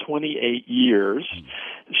about 28 years.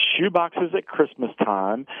 Shoeboxes at Christmas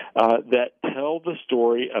time that tell the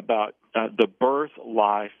story about the birth,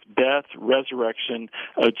 life, death, resurrection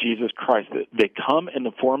of Jesus Christ. They come in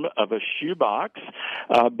the form of a shoebox,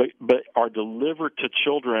 but are delivered to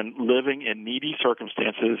children living in needy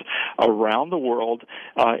circumstances around the world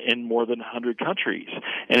in more than 100 countries.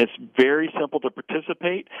 And it's very simple to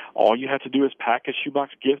participate. All you have to do is pack a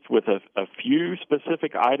shoebox gift with a few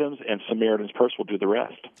specific items, and Samaritan's Purse will do the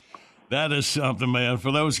rest. That is something, man,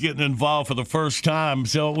 for those getting involved for the first time.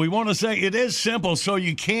 So we want to say it is simple, so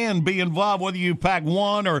you can be involved, whether you pack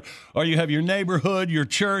one or you have your neighborhood, your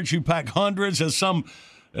church, you pack hundreds, as some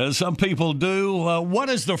people do. What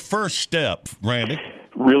is the first step, Randy?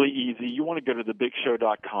 Really easy. You want to go to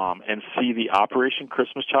thebigshow.com and see the Operation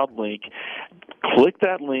Christmas Child link. Click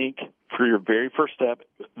that link for your very first step.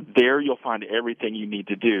 There you'll find everything you need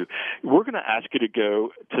to do. We're going to ask you to go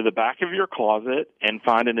to the back of your closet and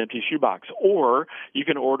find an empty shoebox, or you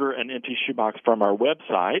can order an empty shoebox from our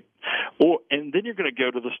website, and then you're going to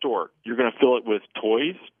go to the store. You're going to fill it with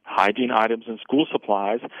toys, hygiene items, and school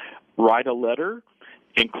supplies. Write a letter,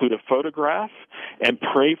 include a photograph, and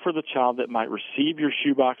pray for the child that might receive your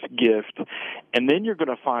shoebox gift. And then you're going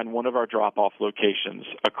to find one of our drop-off locations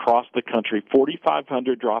across the country.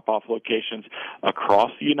 4,500 drop-off locations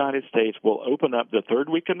across the United States will open up the third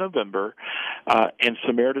week of November, and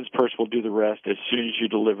Samaritan's Purse will do the rest as soon as you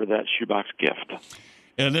deliver that shoebox gift.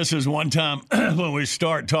 And this is one time when we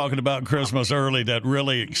start talking about Christmas early that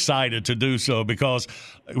really excited to do so, because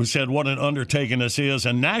we said what an undertaking this is.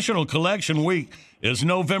 And National Collection Week is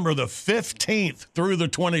November the 15th through the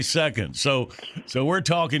 22nd. So we're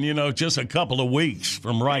talking, just a couple of weeks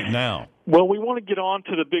from right now. Well, we want to get on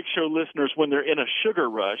to the Big Show listeners when they're in a sugar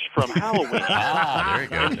rush from Halloween. There you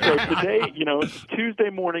go. And so today, Tuesday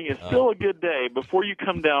morning is still a good day before you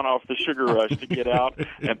come down off the sugar rush to get out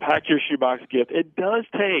and pack your shoebox gift. It does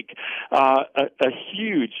take a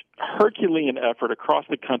huge Herculean effort across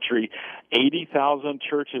the country. 80,000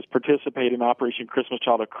 churches participate in Operation Christmas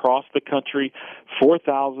Child across the country,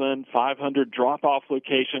 4,500 drop-off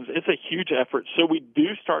locations. It's a huge effort. So we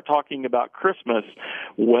do start talking about Christmas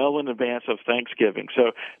well in advance of Thanksgiving.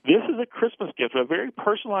 So this is a Christmas gift, a very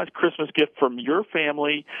personalized Christmas gift from your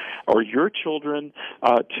family or your children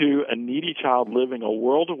to a needy child living a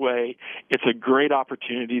world away. It's a great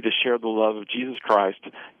opportunity to share the love of Jesus Christ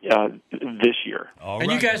this year.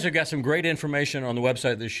 And you guys have got some great information on the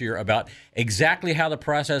website this year about exactly how the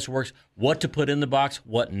process works, what to put in the box,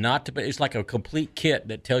 what not to put. It's like a complete kit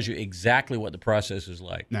that tells you exactly what the process is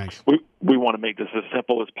like. Nice. We want to make this as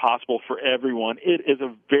simple as possible for everyone. It is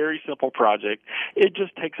a very simple project. It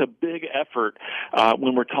just takes a big effort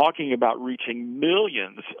when we're talking about reaching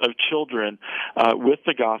millions of children with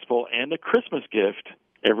the gospel and the Christmas gift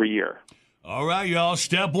every year. All right, y'all.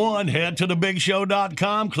 Step one, head to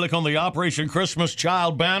thebigshow.com, click on the Operation Christmas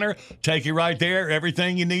Child banner, take you right there,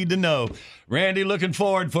 everything you need to know. Randy, looking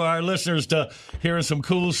forward for our listeners to hearing some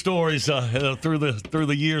cool stories through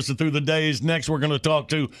the years and through the days. Next, we're going to talk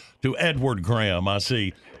to Edward Graham. I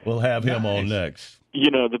see. We'll have him on next.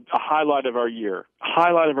 The highlight of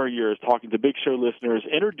our year is talking to Big Show listeners,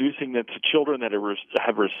 introducing them to children that have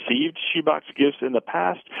received shoebox gifts in the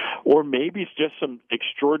past, or maybe it's just some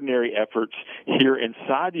extraordinary efforts here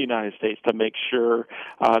inside the United States to make sure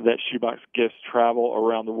that shoebox gifts travel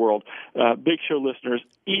around the world. Big Show listeners,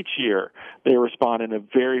 each year, they respond in a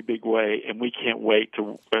very big way, and we can't wait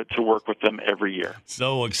to work with them every year.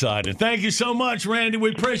 So excited. Thank you so much, Randy.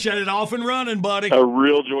 We appreciate it. Off and running, buddy. A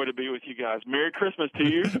real joy to be with you guys. Merry Christmas to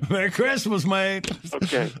you. Merry Christmas, mate.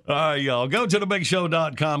 Okay. All right, y'all. Go to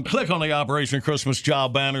thebigshow.com. Click on the Operation Christmas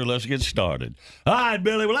Child banner. Let's get started. All right,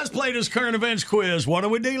 Billy. Well, let's play this current events quiz. What are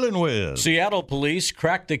we dealing with? Seattle police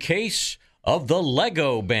cracked the case of the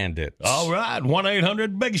Lego Bandits. All right.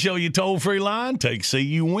 1-800-BIG-SHOW, your toll-free line. Take C,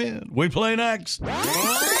 you win. We play next.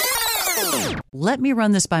 Let me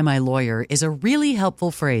run this by my lawyer is a really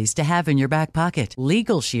helpful phrase to have in your back pocket.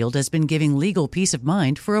 Legal Shield has been giving legal peace of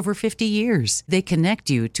mind for over 50 years. They connect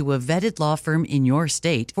you to a vetted law firm in your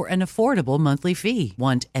state for an affordable monthly fee.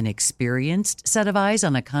 Want an experienced set of eyes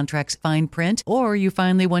on a contract's fine print? Or you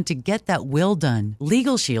finally want to get that will done?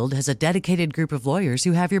 Legal Shield has a dedicated group of lawyers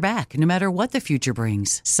who have your back, no matter what the future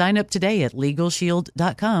brings. Sign up today at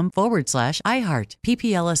LegalShield.com/iHeart.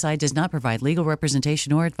 PPLSI does not provide legal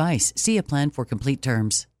representation or advice. See a plan for complete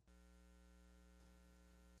terms.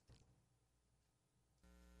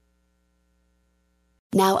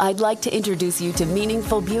 Now I'd like to introduce you to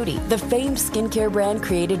Meaningful Beauty, the famed skincare brand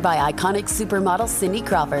created by iconic supermodel Cindy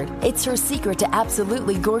Crawford. It's her secret to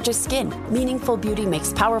absolutely gorgeous skin. Meaningful Beauty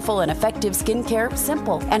makes powerful and effective skincare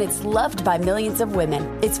simple, and it's loved by millions of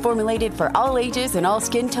women. It's formulated for all ages and all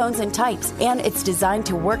skin tones and types, and it's designed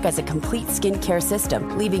to work as a complete skincare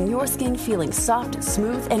system, leaving your skin feeling soft,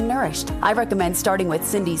 smooth, and nourished. I recommend starting with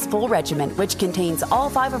Cindy's full regimen, which contains all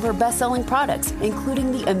 5 of her best-selling products,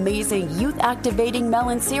 including the amazing youth-activating Melon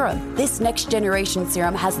Serum. This next-generation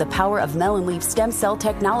serum has the power of melon leaf stem cell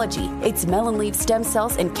technology. It's melon leaf stem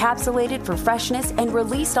cells encapsulated for freshness and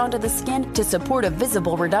released onto the skin to support a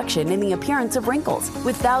visible reduction in the appearance of wrinkles.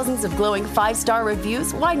 With thousands of glowing 5-star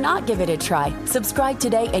reviews, why not give it a try? Subscribe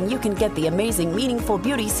today and you can get the amazing Meaningful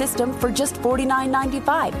Beauty system for just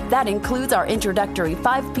 $49.95. That includes our introductory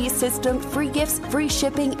 5-piece system, free gifts, free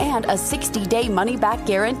shipping, and a 60-day money-back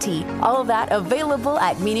guarantee. All of that available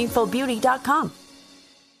at meaningfulbeauty.com.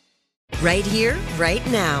 Right here, right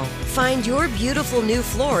now. Find your beautiful new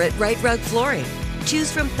floor at Right Rug Flooring.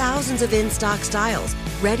 Choose from thousands of in-stock styles,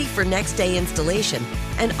 ready for next day installation,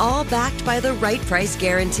 and all backed by the right price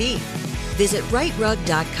guarantee. Visit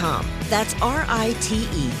rightrug.com. That's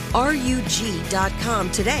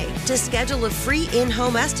RITERUG.com today to schedule a free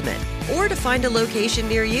in-home estimate or to find a location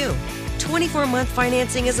near you. 24-month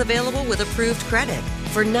financing is available with approved credit.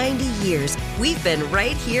 For 90 years, we've been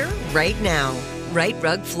right here, right now. Right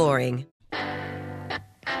Rug Flooring.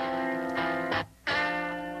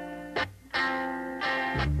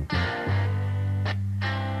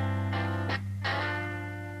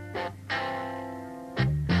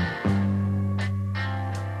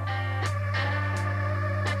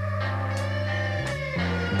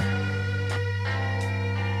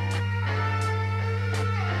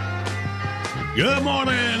 Good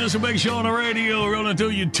morning. It's a Big Show on the radio, rolling through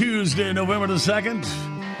you Tuesday, November the 2nd.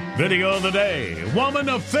 Video of the day. Woman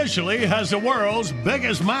officially has the world's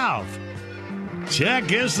biggest mouth. Check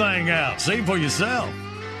this thing out. See for yourself.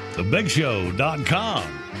 TheBigShow.com.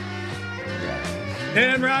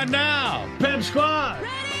 And right now, Pep Squad.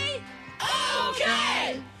 Ready?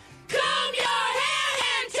 Okay. Comb your hair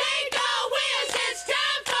and take a whiz. It's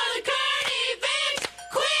time for the current events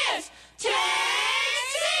quiz. Take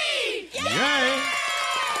C. Yeah.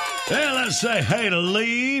 Well, let's say hey to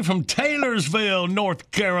Lee from Taylorsville,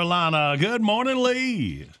 North Carolina. Good morning,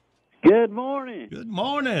 Lee. Good morning. Good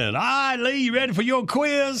morning. All right, Lee, you ready for your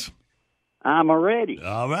quiz? I'm ready.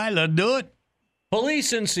 All right, let's do it.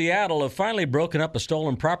 Police in Seattle have finally broken up a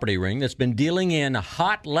stolen property ring that's been dealing in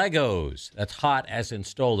hot Legos. That's hot as in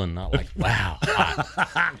stolen, not like, wow,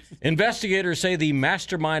 hot. Investigators say the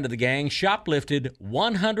mastermind of the gang shoplifted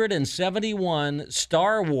 171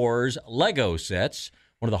 Star Wars Lego sets,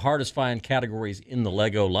 one of the hardest find categories in the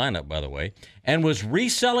Lego lineup, by the way, and was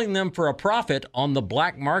reselling them for a profit on the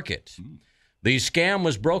black market. The scam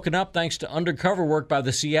was broken up thanks to undercover work by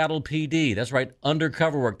the Seattle PD. That's right,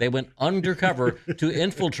 undercover work. They went undercover to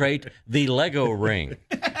infiltrate the Lego ring.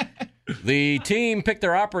 The team picked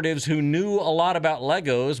their operatives who knew a lot about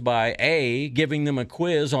Legos by A, giving them a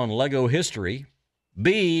quiz on Lego history,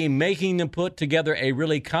 B, making them put together a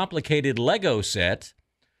really complicated Lego set,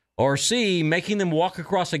 or C, making them walk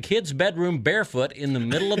across a kid's bedroom barefoot in the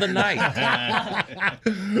middle of the night.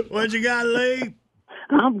 What you got, Lee?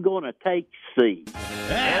 I'm going to take C.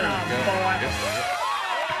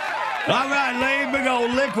 All right, Lee, big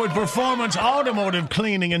old Liquid Performance Automotive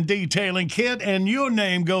Cleaning and Detailing Kit, and your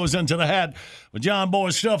name goes into the hat with John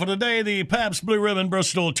Boy's stuff of the day, the Pabst Blue Ribbon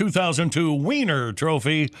Bristol 2002 Wiener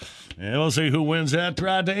Trophy. And we'll see who wins that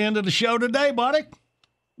right at the end of the show today, buddy.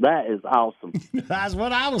 That is awesome. That's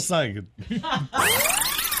what I was thinking.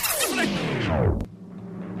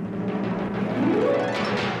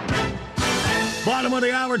 Bottom of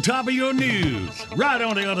the hour, top of your news. Right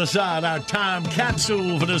on the other side, our time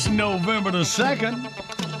capsule for this November the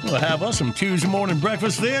 2nd. We'll have us some Tuesday morning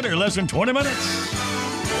breakfast theater, less than 20 minutes.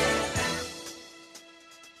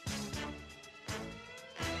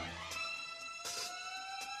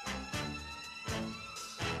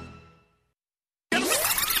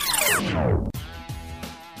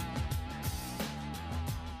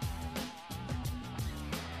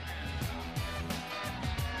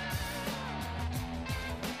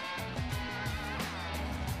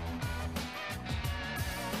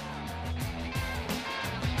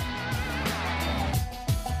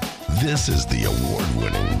 This is the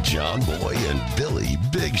award-winning John Boy and Billy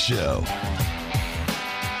Big Show.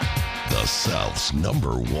 The South's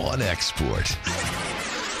 #1 export.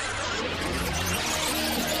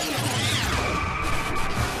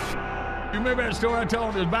 You remember that story I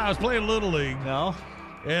told you about? I was playing Little League. No.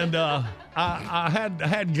 And I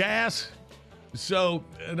had gas, so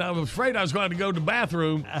and I was afraid I was going to go to the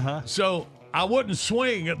bathroom, so I wouldn't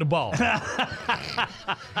swing at the ball.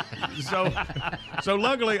 So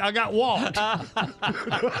luckily I got walked.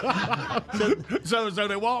 so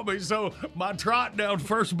they walked me. So my trot down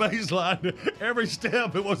first baseline, every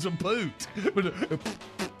step it was a poot.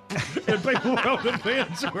 And people on the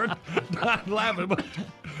fence were not laughing, but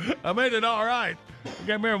I made it all right. I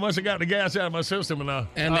can't remember once I got the gas out of my system, and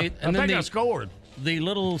I think I scored. The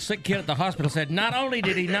little sick kid at the hospital said, not only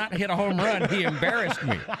did he not hit a home run, he embarrassed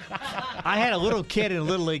me. I had a little kid in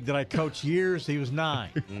Little League that I coached years. He was 9.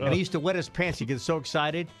 And he used to wet his pants. He'd get so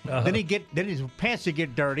excited. Then his pants would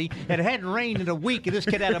get dirty. And it hadn't rained in a week, and this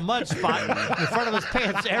kid had a mud spot in front of his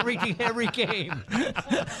pants every game.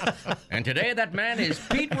 And today that man is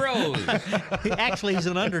Pete Rose. Actually, he's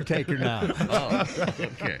an undertaker now. Oh,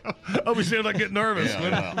 okay. I'll be seeing I get nervous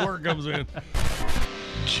when work comes in.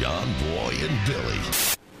 John Boy and Billy.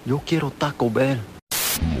 Yo quiero Taco Bell.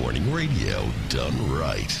 Morning radio done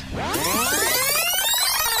right.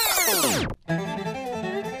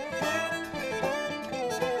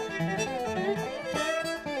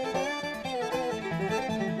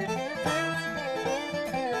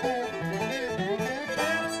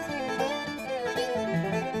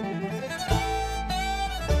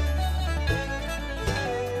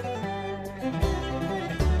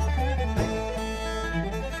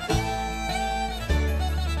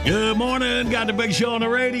 Good morning. Got the Big Show on the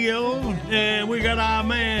radio. And we got our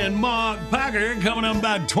man, Mark Packer, coming up in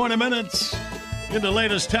about 20 minutes. Get the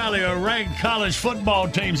latest tally of ranked college football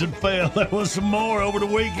teams that fell. There was some more over the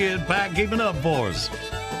weekend. Pack keeping up for us.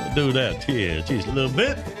 We'll do that here just a little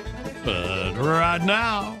bit. But right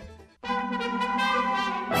now.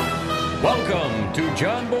 Welcome to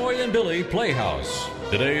John Boy and Billy Playhouse.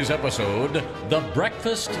 Today's episode, The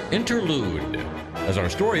Breakfast Interlude. As our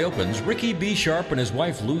story opens, Ricky B. Sharp and his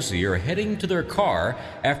wife Lucy are heading to their car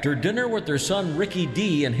after dinner with their son Ricky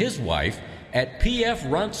D. and his wife at P.F.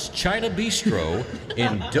 Runt's China Bistro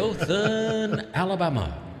in Dothan,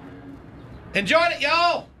 Alabama. Enjoyed it,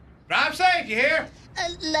 y'all. Drive safe, you hear?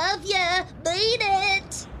 Love ya. Beat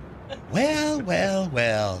it.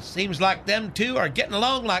 Well. Seems like them two are getting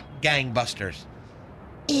along like gangbusters.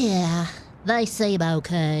 Yeah, they seem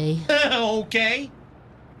okay. Okay.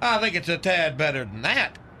 I think it's a tad better than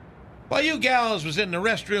that. While you gals was in the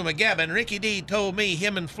restroom a gabbing, Ricky D told me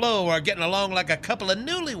him and Flo are getting along like a couple of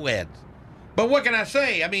newlyweds. But what can I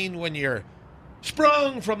say? I mean, when you're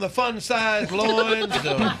sprung from the fun-sized loins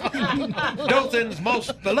of Dothan's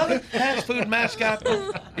most beloved fast food mascot,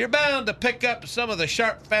 you're bound to pick up some of the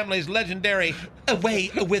Sharp family's legendary way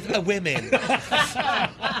with women.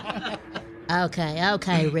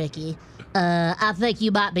 Okay, Ricky. I think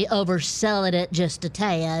you might be overselling it just a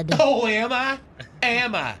tad. Oh, am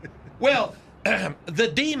I? Well,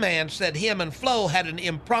 the D-man said him and Flo had an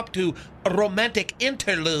impromptu romantic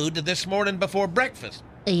interlude this morning before breakfast.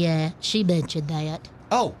 Yeah, she mentioned that.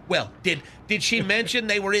 Oh, well, did she mention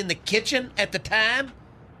they were in the kitchen at the time?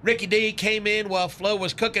 Ricky D came in while Flo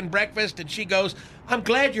was cooking breakfast, and she goes, "I'm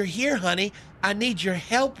glad you're here, honey. I need your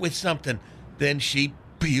help with something." Then she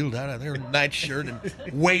peeled out of their nightshirt and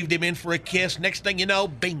waved him in for a kiss. Next thing you know,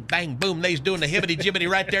 bing, bang, boom, they's doing the hibbity-jibbity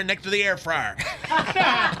right there next to the air fryer.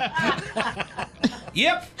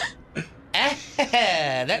 Yep.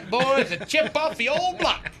 That boy's a chip off the old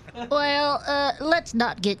block. Well, let's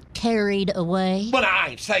not get carried away. But I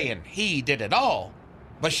ain't saying he did it all.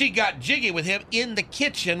 But she got jiggy with him in the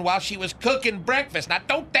kitchen while she was cooking breakfast. Now,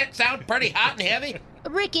 don't that sound pretty hot and heavy?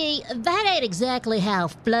 Ricky, that ain't exactly how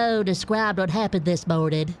Flo described what happened this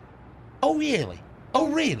morning. Oh, really?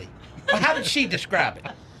 Well, how did she describe it?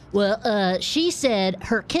 Well, she said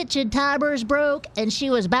her kitchen timer's broke and she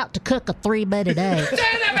was about to cook a 3-minute egg.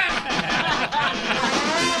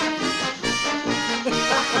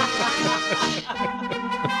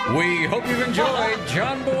 We hope you've enjoyed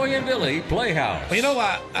John Boy and Billy Playhouse. Well, you know,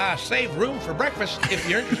 I save room for breakfast if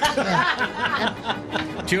you're interested.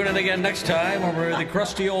 Tune in again next time when we're the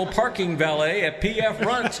crusty old parking valet at P.F.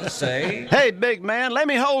 Runt's say, Hey, big man, let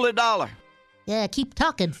me hold $1. Yeah, keep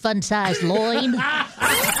talking, fun-sized loin.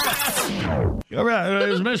 All right,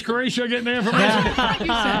 is Miss Carisha getting the information?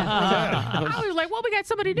 I was like, well, we got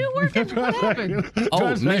somebody new working. What happened?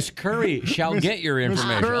 Oh, Miss Curry shall get your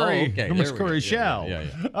information. Curry. Oh, okay. Miss Curry shall. Yeah.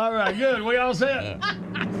 All right, good. We all set?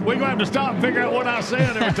 We're going to have to stop and figure out what I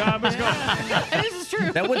said every time. It's going. This is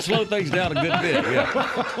true. That would slow things down a good bit, yeah.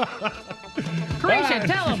 Carisha,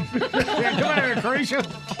 tell him. Yeah, come here, Carisha.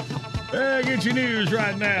 Get your news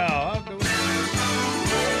right now.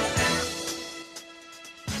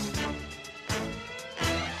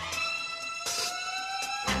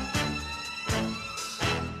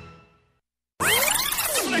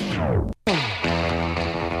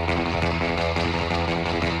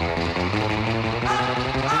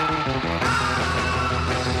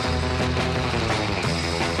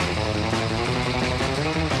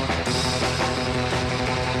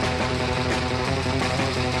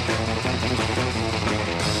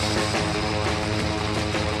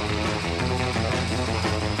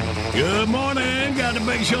 Good morning. Got the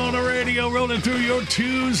Big Show on the radio rolling through your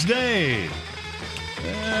Tuesday.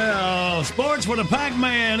 Sports with a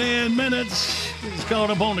Pac-Man in minutes. It's caught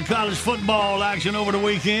up on the college football action over the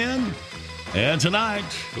weekend. And tonight,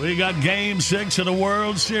 we got Game 6 of the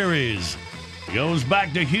World Series. It goes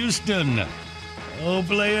back to Houston.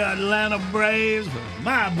 Hopefully, Atlanta Braves.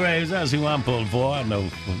 My Braves, that's who I'm pulling for. I know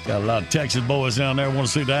we've got a lot of Texas boys down there want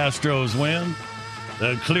to see the Astros win.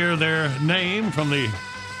 They'll clear their name from the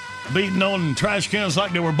beating on trash cans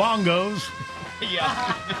like they were bongos.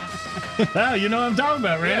 Yeah. You know what I'm talking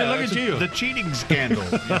about, Randy. Yeah, look at you. The cheating scandal.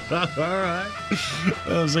 All right.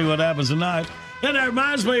 We'll see what happens tonight. And that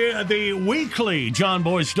reminds me of the weekly John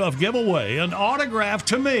Boy Stuff giveaway. An autograph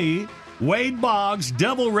to me, Wade Boggs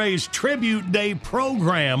Devil Rays Tribute Day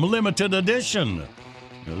Program Limited Edition.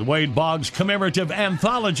 The Wade Boggs commemorative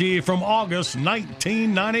anthology from August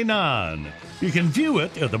 1999. You can view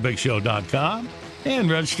it at thebigshow.com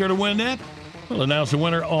and register to win that. We'll announce the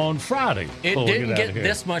winner on Friday. It didn't get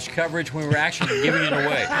this much coverage when we were actually giving it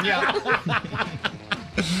away.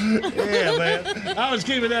 Yeah, man. I was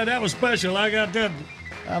keeping that. That was special. I got that.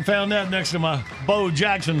 I found that next to my Bo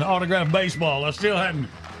Jackson autographed baseball. I still hadn't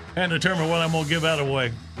determined what I'm going to give that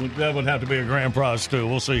away. That would have to be a grand prize, too.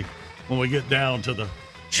 We'll see when we get down to the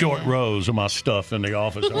short rows of my stuff in the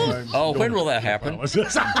office. Oh, when will that happen?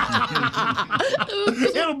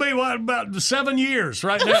 It'll be, about 7 years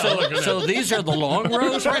right now. So these are the long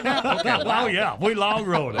rows right now? Okay. Oh, yeah. We long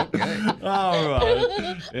rode it. Okay. All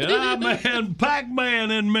right. And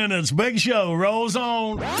Pac-Man in minutes. Big Show rolls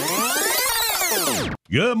on.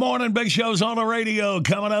 Good morning, Big Show's on the radio.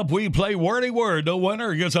 Coming up, we play Wordy Word. The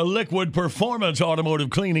winner gets a Liquid Performance automotive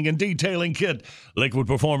cleaning and detailing kit. Liquid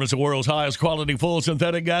Performance, the world's highest quality full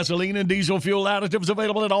synthetic gasoline and diesel fuel additives,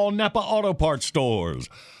 available at all Napa Auto Parts stores.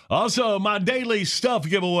 Also, my daily stuff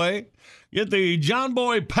giveaway. Get the John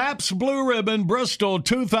Boy Pabst Blue Ribbon Bristol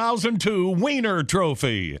 2002 Wiener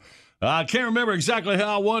Trophy. I can't remember exactly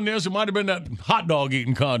how I won this. It might have been that hot dog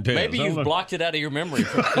eating contest. Maybe you've blocked it out of your memory,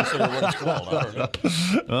 consider what it's called. I don't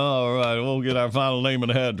know. All right, we'll get our final name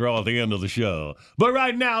and head draw at the end of the show. But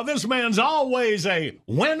right now, this man's always a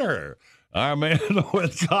winner. Our man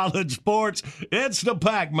with college sports, it's the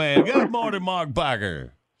Pac-Man. Good morning, Mark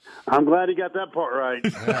Packer. I'm glad you got that part right.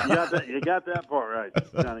 You got that part right,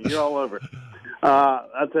 Johnny. You're all over it.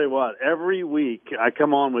 I'll tell you what, every week I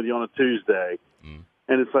come on with you on a Tuesday,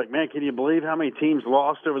 and it's like, man, can you believe how many teams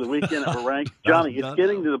lost over the weekend that were ranked? Johnny, it's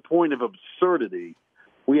getting to the point of absurdity.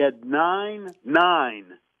 We had nine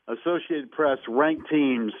Associated Press ranked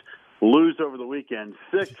teams lose over the weekend,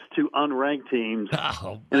 6 to unranked teams.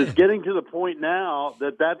 And it's getting to the point now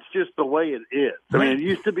that that's just the way it is. I mean, it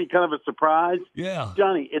used to be kind of a surprise. Yeah.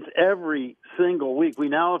 Johnny, it's every single week. We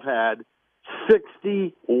now have had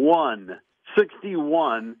 61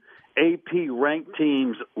 AP ranked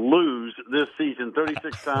teams lose this season,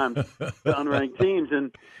 36 times to unranked teams.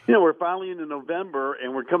 And, you know, we're finally into November,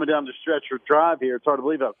 and we're coming down the stretch of drive here. It's hard to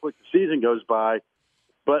believe how quick the season goes by.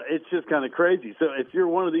 But it's just kind of crazy. So if you're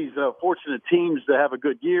one of these fortunate teams that have a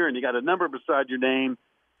good year and you got a number beside your name,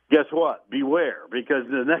 guess what? Beware, because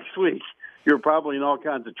the next week you're probably in all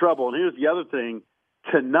kinds of trouble. And here's the other thing.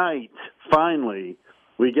 Tonight, finally,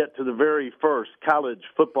 we get to the very first college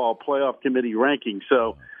football playoff committee ranking.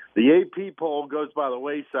 So the AP poll goes by the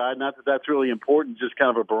wayside. Not that that's really important, just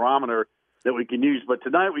kind of a barometer that we can use. But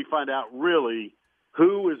tonight we find out really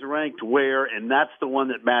who is ranked where, and that's the one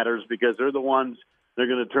that matters because they're the ones – they're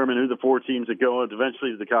going to determine who the 4 teams that go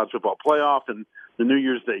eventually to the college football playoff and the New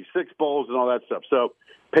Year's Day 6 bowls and all that stuff. So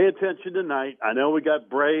pay attention tonight. I know we got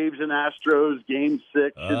Braves and Astros. Game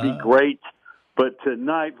 6 should be great. But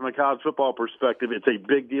tonight, from a college football perspective, it's a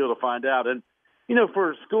big deal to find out. And, you know,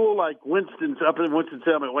 for a school like Winston's up in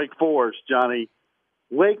Winston-Salem at Wake Forest, Johnny,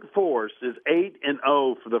 Wake Forest is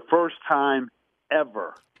 8-0 for the first time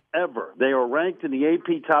ever. They are ranked in the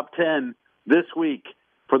AP top 10 this week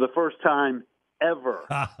for the first time ever.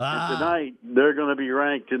 And tonight, they're going to be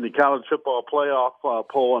ranked in the college football playoff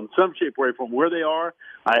poll in some shape or way. From where they are,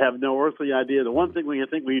 I have no earthly idea. The one thing we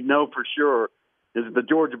know for sure is that the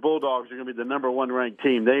Georgia Bulldogs are going to be the number 1 ranked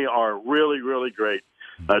team. They are really, really great.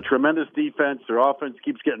 Tremendous defense. Their offense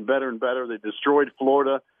keeps getting better and better. They destroyed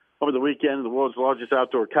Florida over the weekend, the world's largest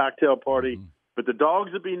outdoor cocktail party. But the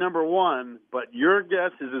Dogs would be number 1, but your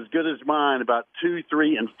guess is as good as mine about 2,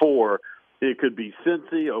 3, and 4. It could be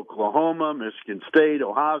Cincy, Oklahoma, Michigan State,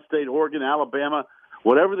 Ohio State, Oregon, Alabama,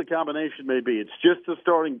 whatever the combination may be. It's just the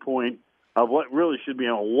starting point of what really should be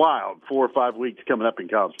a wild 4 or 5 weeks coming up in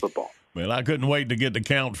college football. Well, I couldn't wait to get the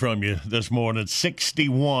count from you this morning.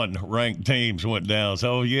 61 ranked teams went down.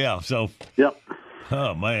 So, yeah. Yep.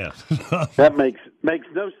 Oh, man. That makes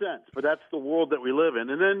no sense, but that's the world that we live in.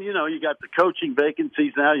 And then, you know, you got the coaching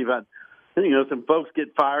vacancies now. You've had some folks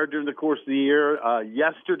get fired during the course of the year.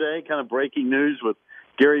 Yesterday, kind of breaking news with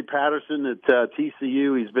Gary Patterson at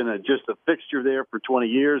TCU. He's been just a fixture there for 20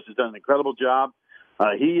 years. He's done an incredible job.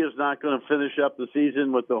 He is not going to finish up the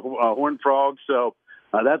season with the Horned Frogs, so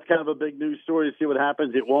that's kind of a big news story to see what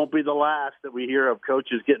happens. It won't be the last that we hear of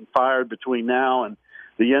coaches getting fired between now and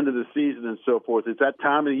the end of the season and so forth. It's that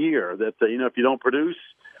time of the year that, if you don't produce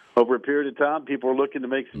over a period of time, people are looking to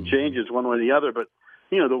make some changes one way or the other. But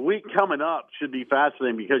the week coming up should be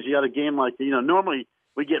fascinating because you got a game like, normally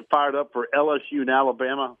we get fired up for LSU and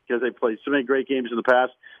Alabama because they played so many great games in the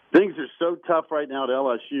past. Things are so tough right now at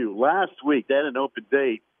LSU. Last week they had an open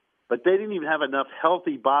date, but they didn't even have enough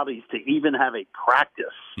healthy bodies to even have a practice.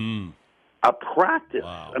 A practice.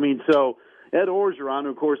 Wow. I mean, so Ed Orgeron,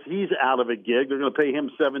 of course, he's out of a gig. They're going to pay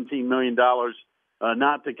him $17 million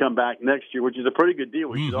not to come back next year, which is a pretty good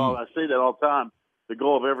deal. I say that all the time. The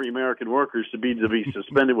goal of every American worker is to be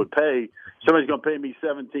suspended with pay. Somebody's going to pay me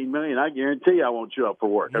 $17 million. I guarantee I won't show up for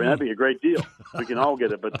work. I mean, that'd be a great deal. We can all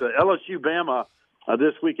get it. But LSU, Bama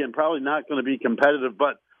this weekend probably not going to be competitive.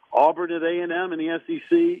 But Auburn at A&M in the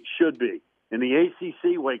SEC should be. In the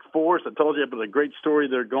ACC, Wake Forest, I told you about the great story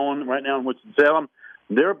they're going right now in Winston-Salem.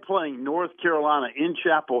 They're playing North Carolina in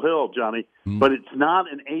Chapel Hill, Johnny, but it's not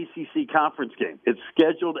an ACC conference game. It's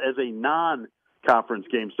scheduled as a non-conference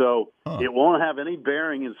game, so it won't have any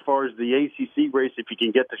bearing as far as the ACC race if you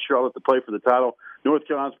can get to Charlotte to play for the title. North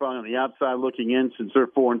Carolina's probably on the outside looking in since they're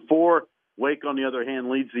 4-4. Wake, on the other hand,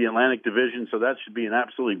 leads the Atlantic Division, so that should be an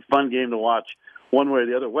absolutely fun game to watch one way or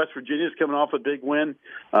the other. West Virginia's coming off a big win.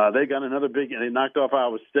 They got another big, and they knocked off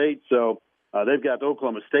Iowa State, so they've got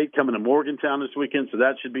Oklahoma State coming to Morgantown this weekend, so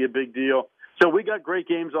that should be a big deal. So we got great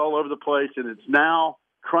games all over the place, and it's now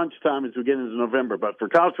crunch time as we get into November. But for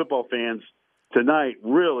college football fans, tonight,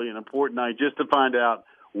 really an important night just to find out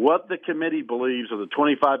what the committee believes are the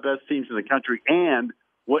 25 best teams in the country and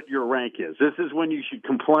what your rank is. This is when you should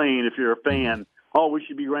complain if you're a fan, oh, we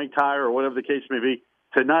should be ranked higher or whatever the case may be.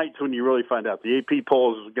 Tonight's when you really find out. The AP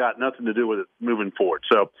polls have got nothing to do with it moving forward.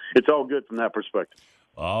 So it's all good from that perspective.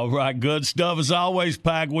 All right, good stuff as always,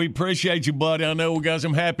 Pack. We appreciate you, buddy. I know we got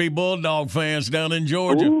some happy Bulldog fans down in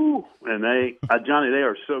Georgia. Ooh, and they, Johnny, they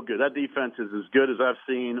are so good. That defense is as good as I've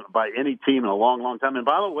seen by any team in a long, long time. And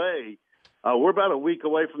by the way, we're about a week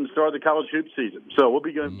away from the start of the college hoop season. So we'll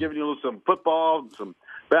be giving you some football, some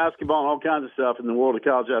basketball, and all kinds of stuff in the world of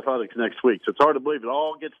college athletics next week. So it's hard to believe it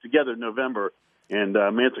all gets together in November. And,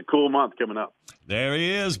 man, it's a cool month coming up. There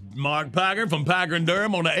he is, Mark Packer from Packer and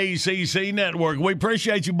Durham on the ACC Network. We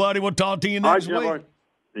appreciate you, buddy. We'll talk to you next week.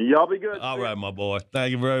 Y'all be good. All right, my boy.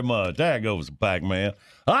 Thank you very much. There goes the Pac-Man.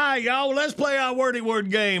 All right, y'all, let's play our wordy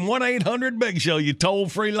word game. 1-800-BIG-SHOW, your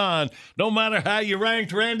toll-free line. No matter how you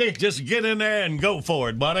ranked, Randy, just get in there and go for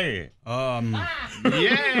it, buddy. Yay!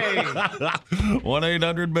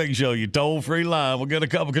 1-800-BIG-SHOW, your toll-free line. We'll get a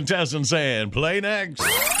couple contestants in. Play next.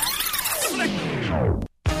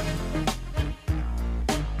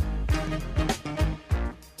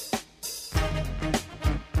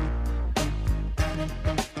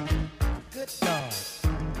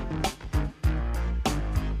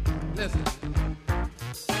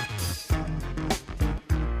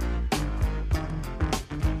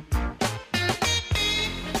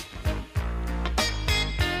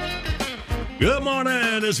 Good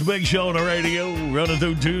morning. This is Big Show on the radio, running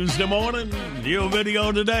through Tuesday morning. New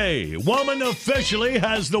video today. Woman officially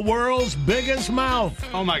has the world's biggest mouth.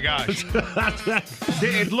 Oh, my gosh.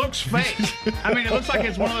 It looks fake. I mean, it looks like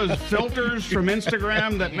it's one of those filters from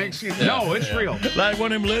Instagram that makes you... No, it's real. Like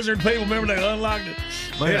one of them lizard people, remember they unlocked it?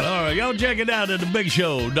 Man, all right, y'all check it out at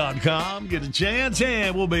thebigshow.com. Get a chance,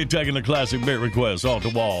 and we'll be taking the classic bit requests off the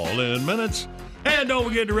wall in minutes. And don't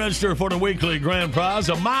forget to register for the weekly grand prize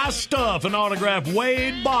of My Stuff, an autographed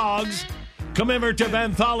Wade Boggs commemorative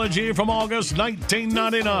anthology from August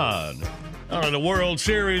 1999. All right, the World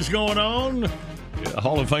Series going on.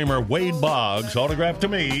 Hall of Famer Wade Boggs, autographed to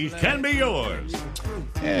me, can be yours.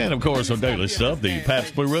 And, of course, on Daily Stuff, the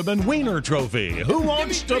Pabst Blue Ribbon Wiener Trophy. Who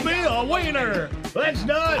wants to be a wiener? Let's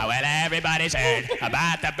do it. Well, everybody's heard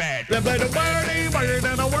about the bird. The birdie bird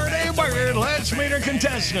and a wordy bird. Let's meet our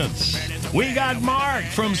contestants. We got Mark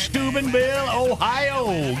from Steubenville,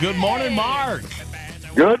 Ohio. Good morning, Mark.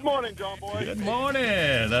 Good morning, John Boy. Good morning.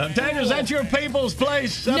 Dana, is that your people's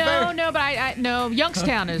place up there? No, but I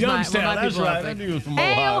Youngstown is Youngstown, my that's people right. up there. That dude's from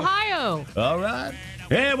Hey, Ohio. Ohio. All right.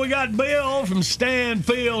 And we got Bill from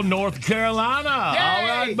Stanfield, North Carolina. Yay. All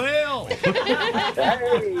right, Bill.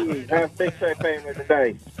 Hey, have Big Show family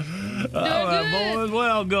today. All right, boys,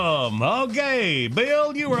 welcome. Okay,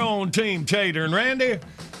 Bill, you were on Team Tater and Randy.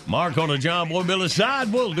 Mark on the John Boy Billy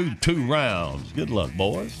side. We'll do 2 rounds. Good luck,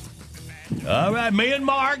 boys. All right, me and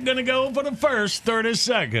Mark going to go for the first 30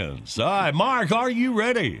 seconds. All right, Mark, are you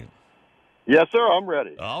ready? Yes, sir, I'm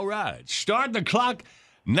ready. All right, start the clock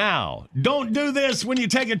now. Don't do this when you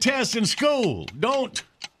take a test in school. Don't.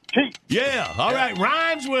 Cheat. Yeah, all right,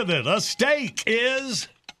 rhymes with it. A steak is...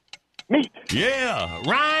 meat. Yeah,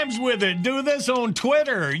 rhymes with it. Do this on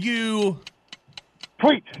Twitter. You...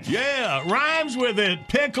 tweet. Yeah, rhymes with it.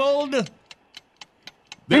 Pickled...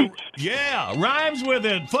 beach. Yeah, rhymes with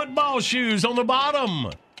it. Football shoes on the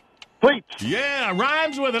bottom. Pleat. Yeah,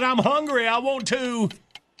 rhymes with it. I'm hungry. I want to...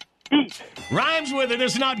 eat. Rhymes with it.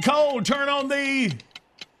 It's not cold. Turn on the...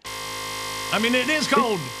 I mean, it is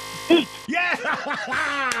cold. Eat. Yeah!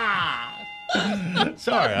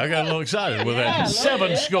 Sorry, I got a little excited with that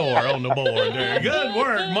 7 score on the board there. Good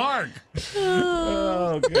work, Mark.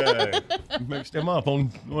 Okay. Mixed him up on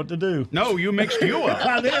what to do. No, you mixed you up.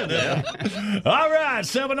 I did. All right,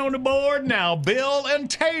 7 on the board. Now, Bill and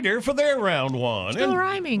Tater for their round 1. Still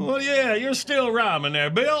rhyming. Well, yeah, you're still rhyming there.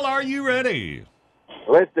 Bill, are you ready?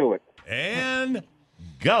 Let's do it. And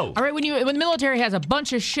go. All right, when the military has a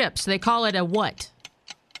bunch of ships, they call it a what?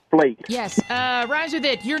 Plate. Yes. Rhymes with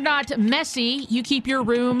it. You're not messy. You keep your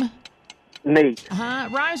room neat.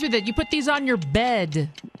 Rhymes with it. You put these on your bed.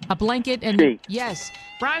 A blanket and sheet. Yes.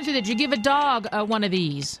 Rhymes with it. You give a dog one of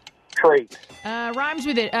these. Treat. Rhymes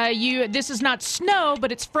with it. This is not snow,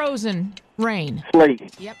 but it's frozen rain.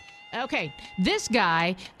 Sleet. Yep. Okay. This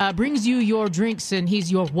guy brings you your drinks, and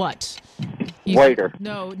he's your what? Waiter.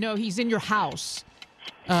 No, he's in your house.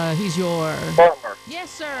 He's your Butler. Yes,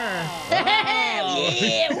 sir.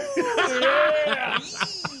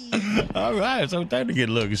 All right, so time to get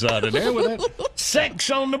a little excited there with that 6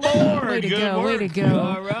 on the board. Way to Good go, work. way to go.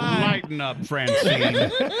 All right. Lighten up,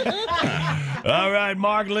 Francine. All right,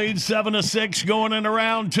 Mark leads 7-6 going into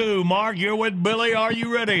round 2. Mark, you're with Billy. Are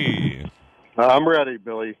you ready? I'm ready,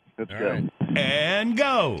 Billy. Let's All go. right. And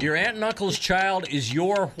go. Your aunt and uncle's child is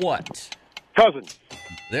your what? Cousin.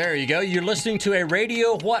 There you go. You're listening to a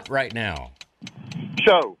radio what right now?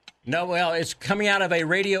 Show. No, well, it's coming out of a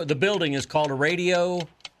radio. The building is called a radio.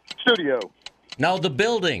 Studio. No, the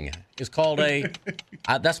building is called a.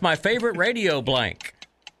 That's my favorite radio blank.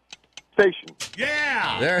 Station.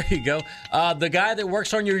 Yeah. There you go. The guy that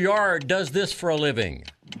works on your yard does this for a living.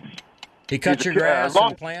 He cuts your grass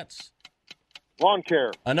and plants. Lawn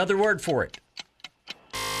care. Another word for it.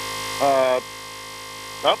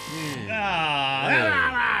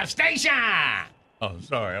 Station. Oh,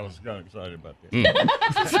 sorry. I was kind of excited about that.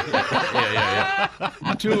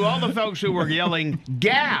 Yeah. To all the folks who were yelling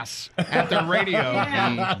gas at their radio.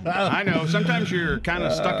 I know. Sometimes you're kind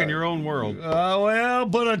of stuck in your own world. Well,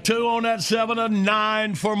 put a 2 on that 7, a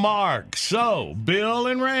 9 for Mark. So, Bill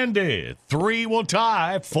and Randy, 3 will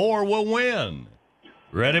tie, 4 will win.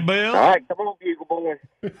 Ready, Bill? All right, come on, Bugle Boy.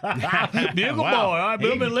 Bugle Boy. All right,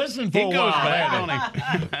 Bill been listening for a while. Back,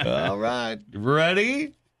 don't he? All right.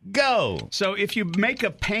 Ready? Go. So if you make a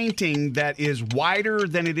painting that is wider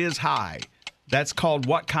than it is high, that's called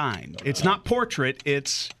what kind? It's not portrait,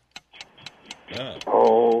 it's...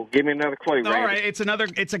 Oh, give me another clue, Randy. All right, it's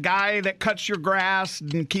a guy that cuts your grass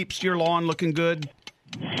and keeps your lawn looking good.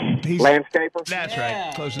 Landscaper? That's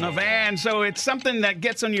right. Close enough. And so it's something that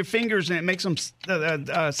gets on your fingers and it makes them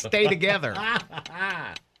stay together.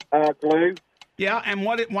 Glue? Yeah, and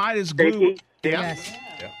why is glue... Sticky? Yeah.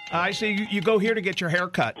 I see you go here to get your hair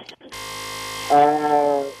cut.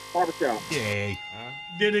 Barbershop. Yay.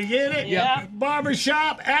 Did he get it? Yeah.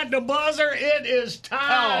 Barbershop at the buzzer. It is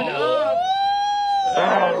tied up.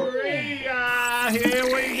 Here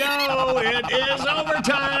we go. It is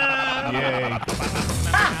overtime. Yay.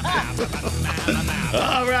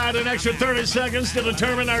 All right, an extra 30 seconds to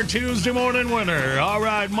determine our Tuesday morning winner. All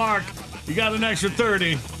right, Mark, you got an extra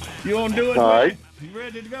 30. You want to do it? All right. You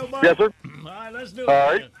ready to go, Mark? Yes, sir. All right, let's do it. All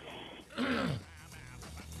right.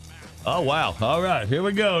 Oh, wow. All right, here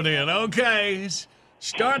we go then. Okay,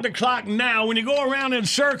 start the clock now. When you go around in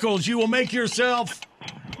circles, you will make yourself...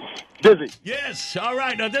 Dizzy. Yes. All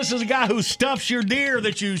right, now this is a guy who stuffs your deer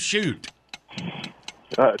that you shoot.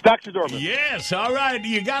 Taxidermist. Yes. All right,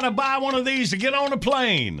 you got to buy one of these to get on a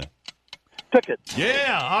plane. Ticket.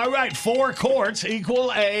 Yeah. All right, 4 quarts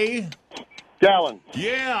equal a... Gallon.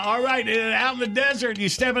 Yeah, all right. Out in the desert, you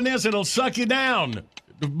step in this, it'll suck you down.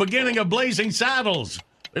 The beginning of Blazing Saddles.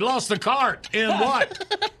 They lost the cart in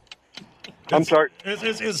what? I'm sorry.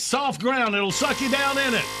 It's soft ground. It'll suck you down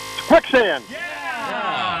in it. Quicksand.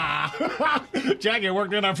 Yeah. Jackie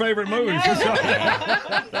worked in our favorite movies.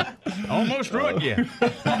 Almost ruined you.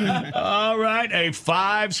 All right, a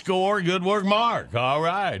 5 score. Good work, Mark. All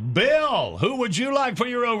right. Bill, who would you like for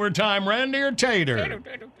your overtime, Randy or Tater?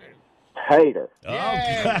 Hater.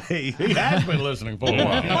 Okay. He has been listening for a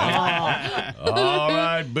while. All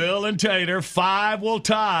right, Bill and Tater. 5 will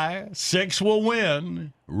tie. 6 will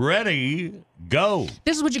win. Ready, go.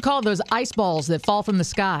 This is what you call those ice balls that fall from the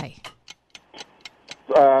sky.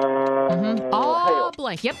 All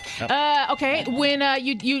blank. Yep. Okay. When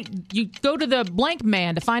you go to the blank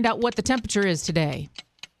man to find out what the temperature is today.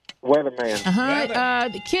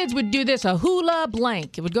 Weatherman. The kids would do this, a hula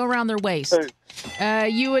blank. It would go around their waist.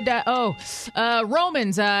 You would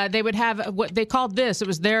Romans. They would have what they called this. It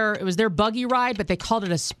was their buggy ride, but they called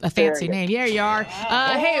it a fancy name. There you are.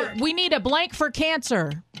 Hey, we need a blank for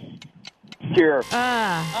cancer. Cure.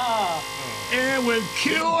 And with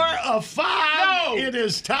cure of 5, it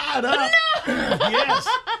is tied up. No! Yes.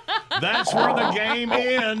 That's where the game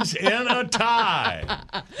ends, in a tie.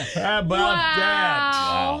 How about that?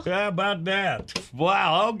 Wow. How about that?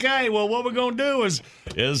 Wow. Okay, well, what we're going to do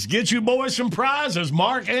is get you boys some prizes,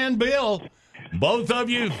 Mark and Bill. Both of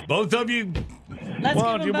you. Let's give them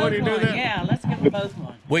both one. Yeah, let's give them both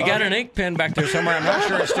one. We got an ink pen back there somewhere. I'm not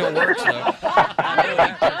sure it still works, though.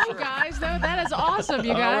 Oh, guys, that is awesome,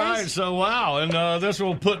 you guys. All right, so wow, and this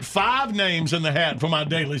will put 5 names in the hat for my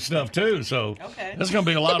daily stuff too. So that's going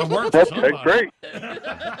to be a lot of work for somebody. That's great.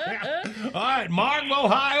 All right, Mark,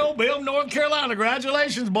 Ohio, Bill, North Carolina.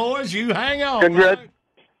 Congratulations, boys. You hang on. Congrats.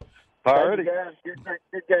 All righty.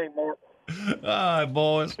 Good game, Mark. All right,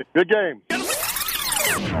 boys. Good game.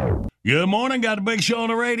 Good morning. Got a big show on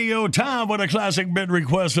the radio. Time for the classic bit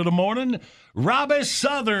request of the morning. Robbie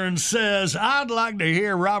Southern says, I'd like to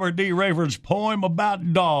hear Robert D. Rayford's poem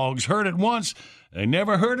about dogs. Heard it once, and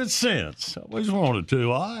never heard it since. Always wanted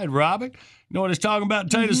to. All right, Robbie. You know what he's talking about?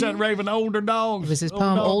 Tater Set Raven, older dogs. It was his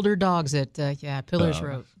poem, Older Dogs, that Pillars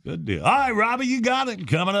wrote. Good deal. All right, Robbie, you got it.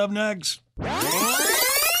 Coming up next.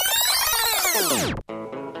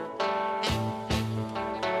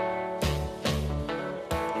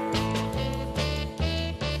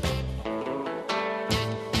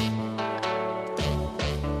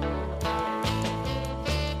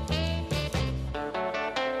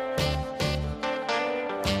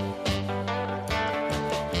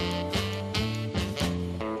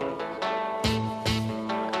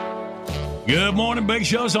 Good morning, Big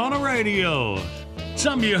Show's on the radio.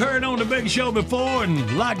 Something you heard on the Big Show before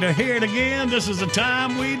and like to hear it again, this is the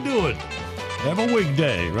time we do it. Every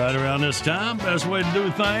weekday, right around this time. Best way to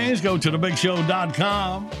do things, go to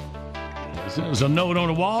thebigshow.com. There's a note on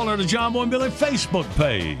the wall or the John Boy and Billy Facebook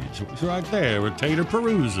page. It's right there where Tater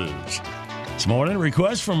peruses. This morning,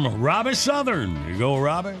 request from Robbie Southern. Here you go,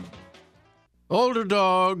 Robbie. Older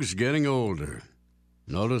dogs getting older.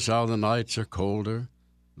 Notice how the nights are colder.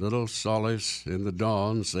 Little solace in the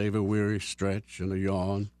dawn, save a weary stretch and a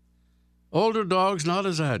yawn. Older dogs not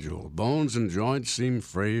as agile, bones and joints seem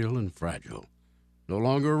frail and fragile. No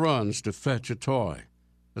longer runs to fetch a toy.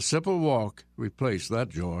 A simple walk replaced that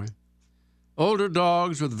joy. Older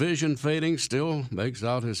dogs with vision fading still makes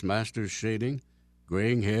out his master's shading.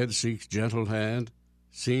 Graying head seeks gentle hand,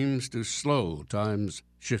 seems to slow time's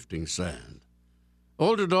shifting sand.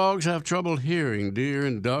 Older dogs have trouble hearing deer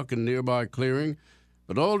and duck in nearby clearing,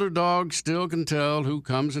 but older dogs still can tell who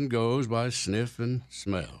comes and goes by sniff and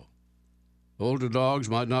smell. Older dogs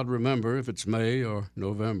might not remember if it's May or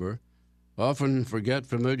November, often forget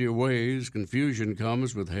familiar ways, confusion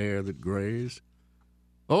comes with hair that grays.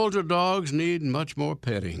 Older dogs need much more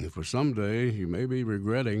petting, for someday you may be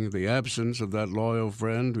regretting the absence of that loyal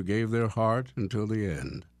friend who gave their heart until the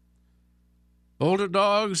end. Older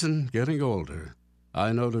dogs and getting older.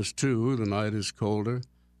 I notice, too, the night is colder.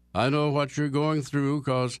 I know what you're going through,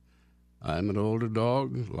 'cause I'm an older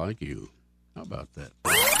dog like you. How about that?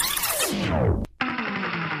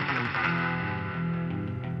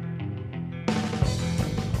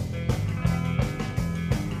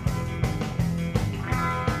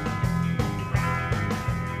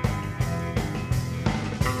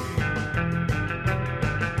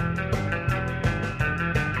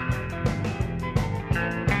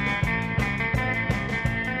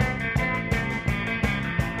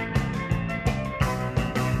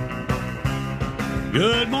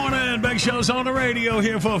 Good morning. Big Show's on the radio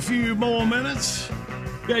here for a few more minutes.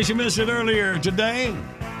 In case you missed it earlier today,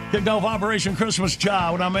 kicked off Operation Christmas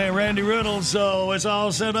Child with our man Randy Riddle. So it's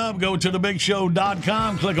all set up. Go to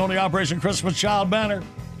thebigshow.com. Click on the Operation Christmas Child banner.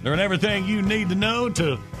 Learn everything you need to know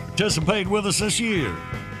to participate with us this year.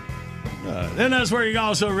 And that's where you can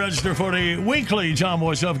also register for the weekly John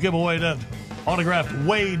Boy Stuff giveaway, that autographed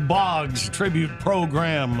Wade Boggs tribute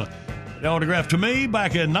program. The autograph to me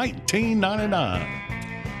back in 1999.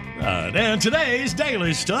 And today's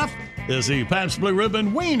daily stuff is the Pabst Blue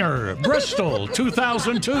Ribbon Wiener Bristol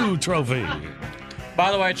 2002 trophy.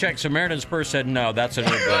 By the way, I checked. Samaritan's Purse said no. That's a new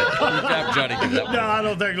good. Good job, Johnny. Give that one. No, I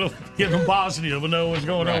don't think we'll get from Bosnia to know what's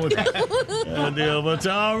going on with that deal. But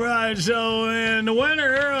all right, so and the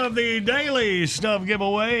winner of the daily stuff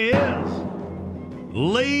giveaway is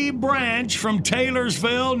Lee Branch from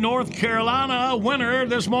Taylorsville, North Carolina, winner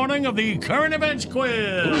this morning of the Current Events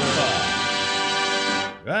Quiz.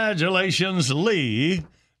 Congratulations, Lee.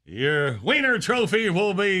 Your Wiener trophy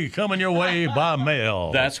will be coming your way by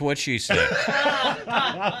mail. That's what she said.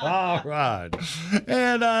 All right.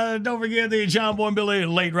 And don't forget the John Boy and Billy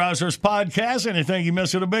Late Rousers podcast. Anything you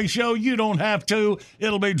missed at a big show, you don't have to.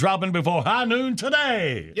 It'll be dropping before high noon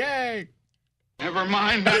today. Yay! Never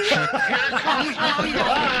mind. Here comes All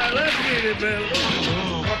right, let's get it, Billy.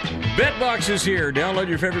 BitBox is here. Download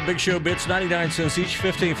your favorite Big Show bits, 99 cents each,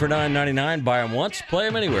 15 for $9.99. Buy them once, play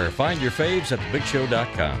them anywhere. Find your faves at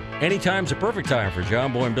thebigshow.com. Anytime's a perfect time for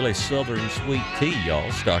John Boy and Billy's Southern Sweet Tea, y'all.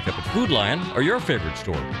 Stock up at Food Lion or your favorite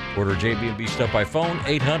store. Order JB&B Stuff by phone,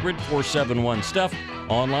 800-471-STUFF.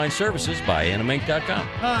 Online services by animate.com.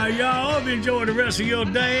 All right, y'all. Hope you enjoy the rest of your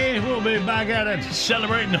day. We'll be back at it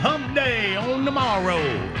celebrating Hump Day on tomorrow.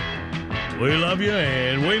 We love you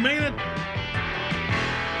and we mean it.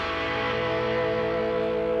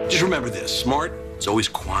 Just remember this, smart is always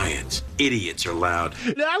quiet. Idiots are loud.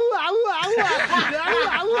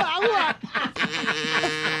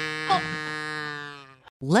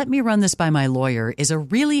 Let "Let me run this by my lawyer" is a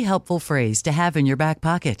really helpful phrase to have in your back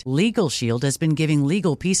pocket. Legal Shield has been giving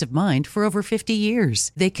legal peace of mind for over 50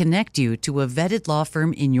 years. They connect you to a vetted law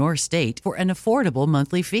firm in your state for an affordable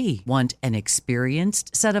monthly fee. Want an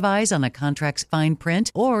experienced set of eyes on a contract's fine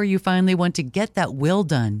print? Or you finally want to get that will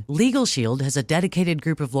done? Legal Shield has a dedicated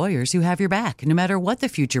group of lawyers who have your back, no matter what the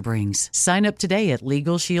future brings. Sign up today at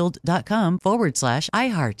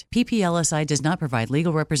LegalShield.com/iHeart. PPLSI does not provide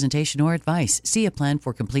legal representation or advice. See a plan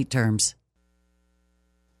for complete terms.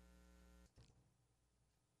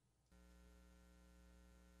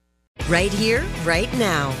 Right here, right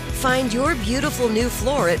now. Find your beautiful new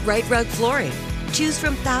floor at Right Rug Flooring. Choose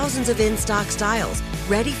from thousands of in-stock styles,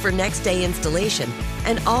 ready for next day installation,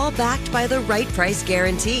 and all backed by the right price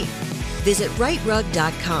guarantee. Visit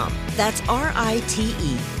rightrug.com. That's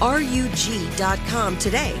RITERUG.com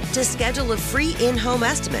today to schedule a free in-home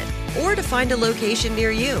estimate or to find a location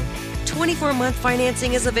near you. 24-month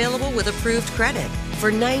financing is available with approved credit.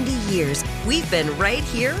 For 90 years, we've been right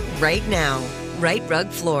here, right now. Right Rug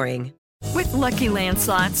Flooring. With Lucky Land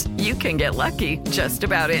Slots, you can get lucky just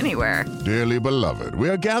about anywhere. Dearly beloved, we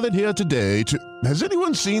are gathered here today to... Has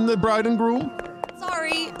anyone seen the bride and groom?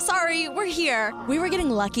 Sorry, we're here. We were getting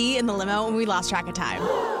lucky in the limo and we lost track of time.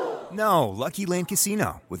 No, Lucky Land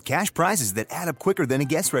Casino, with cash prizes that add up quicker than a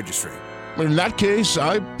guest registry. In that case,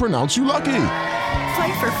 I pronounce you lucky.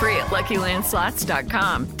 Play for free at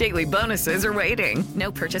LuckyLandSlots.com. Daily bonuses are waiting.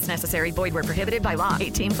 No purchase necessary. Void where prohibited by law.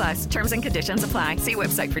 18+. Terms and conditions apply. See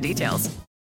website for details.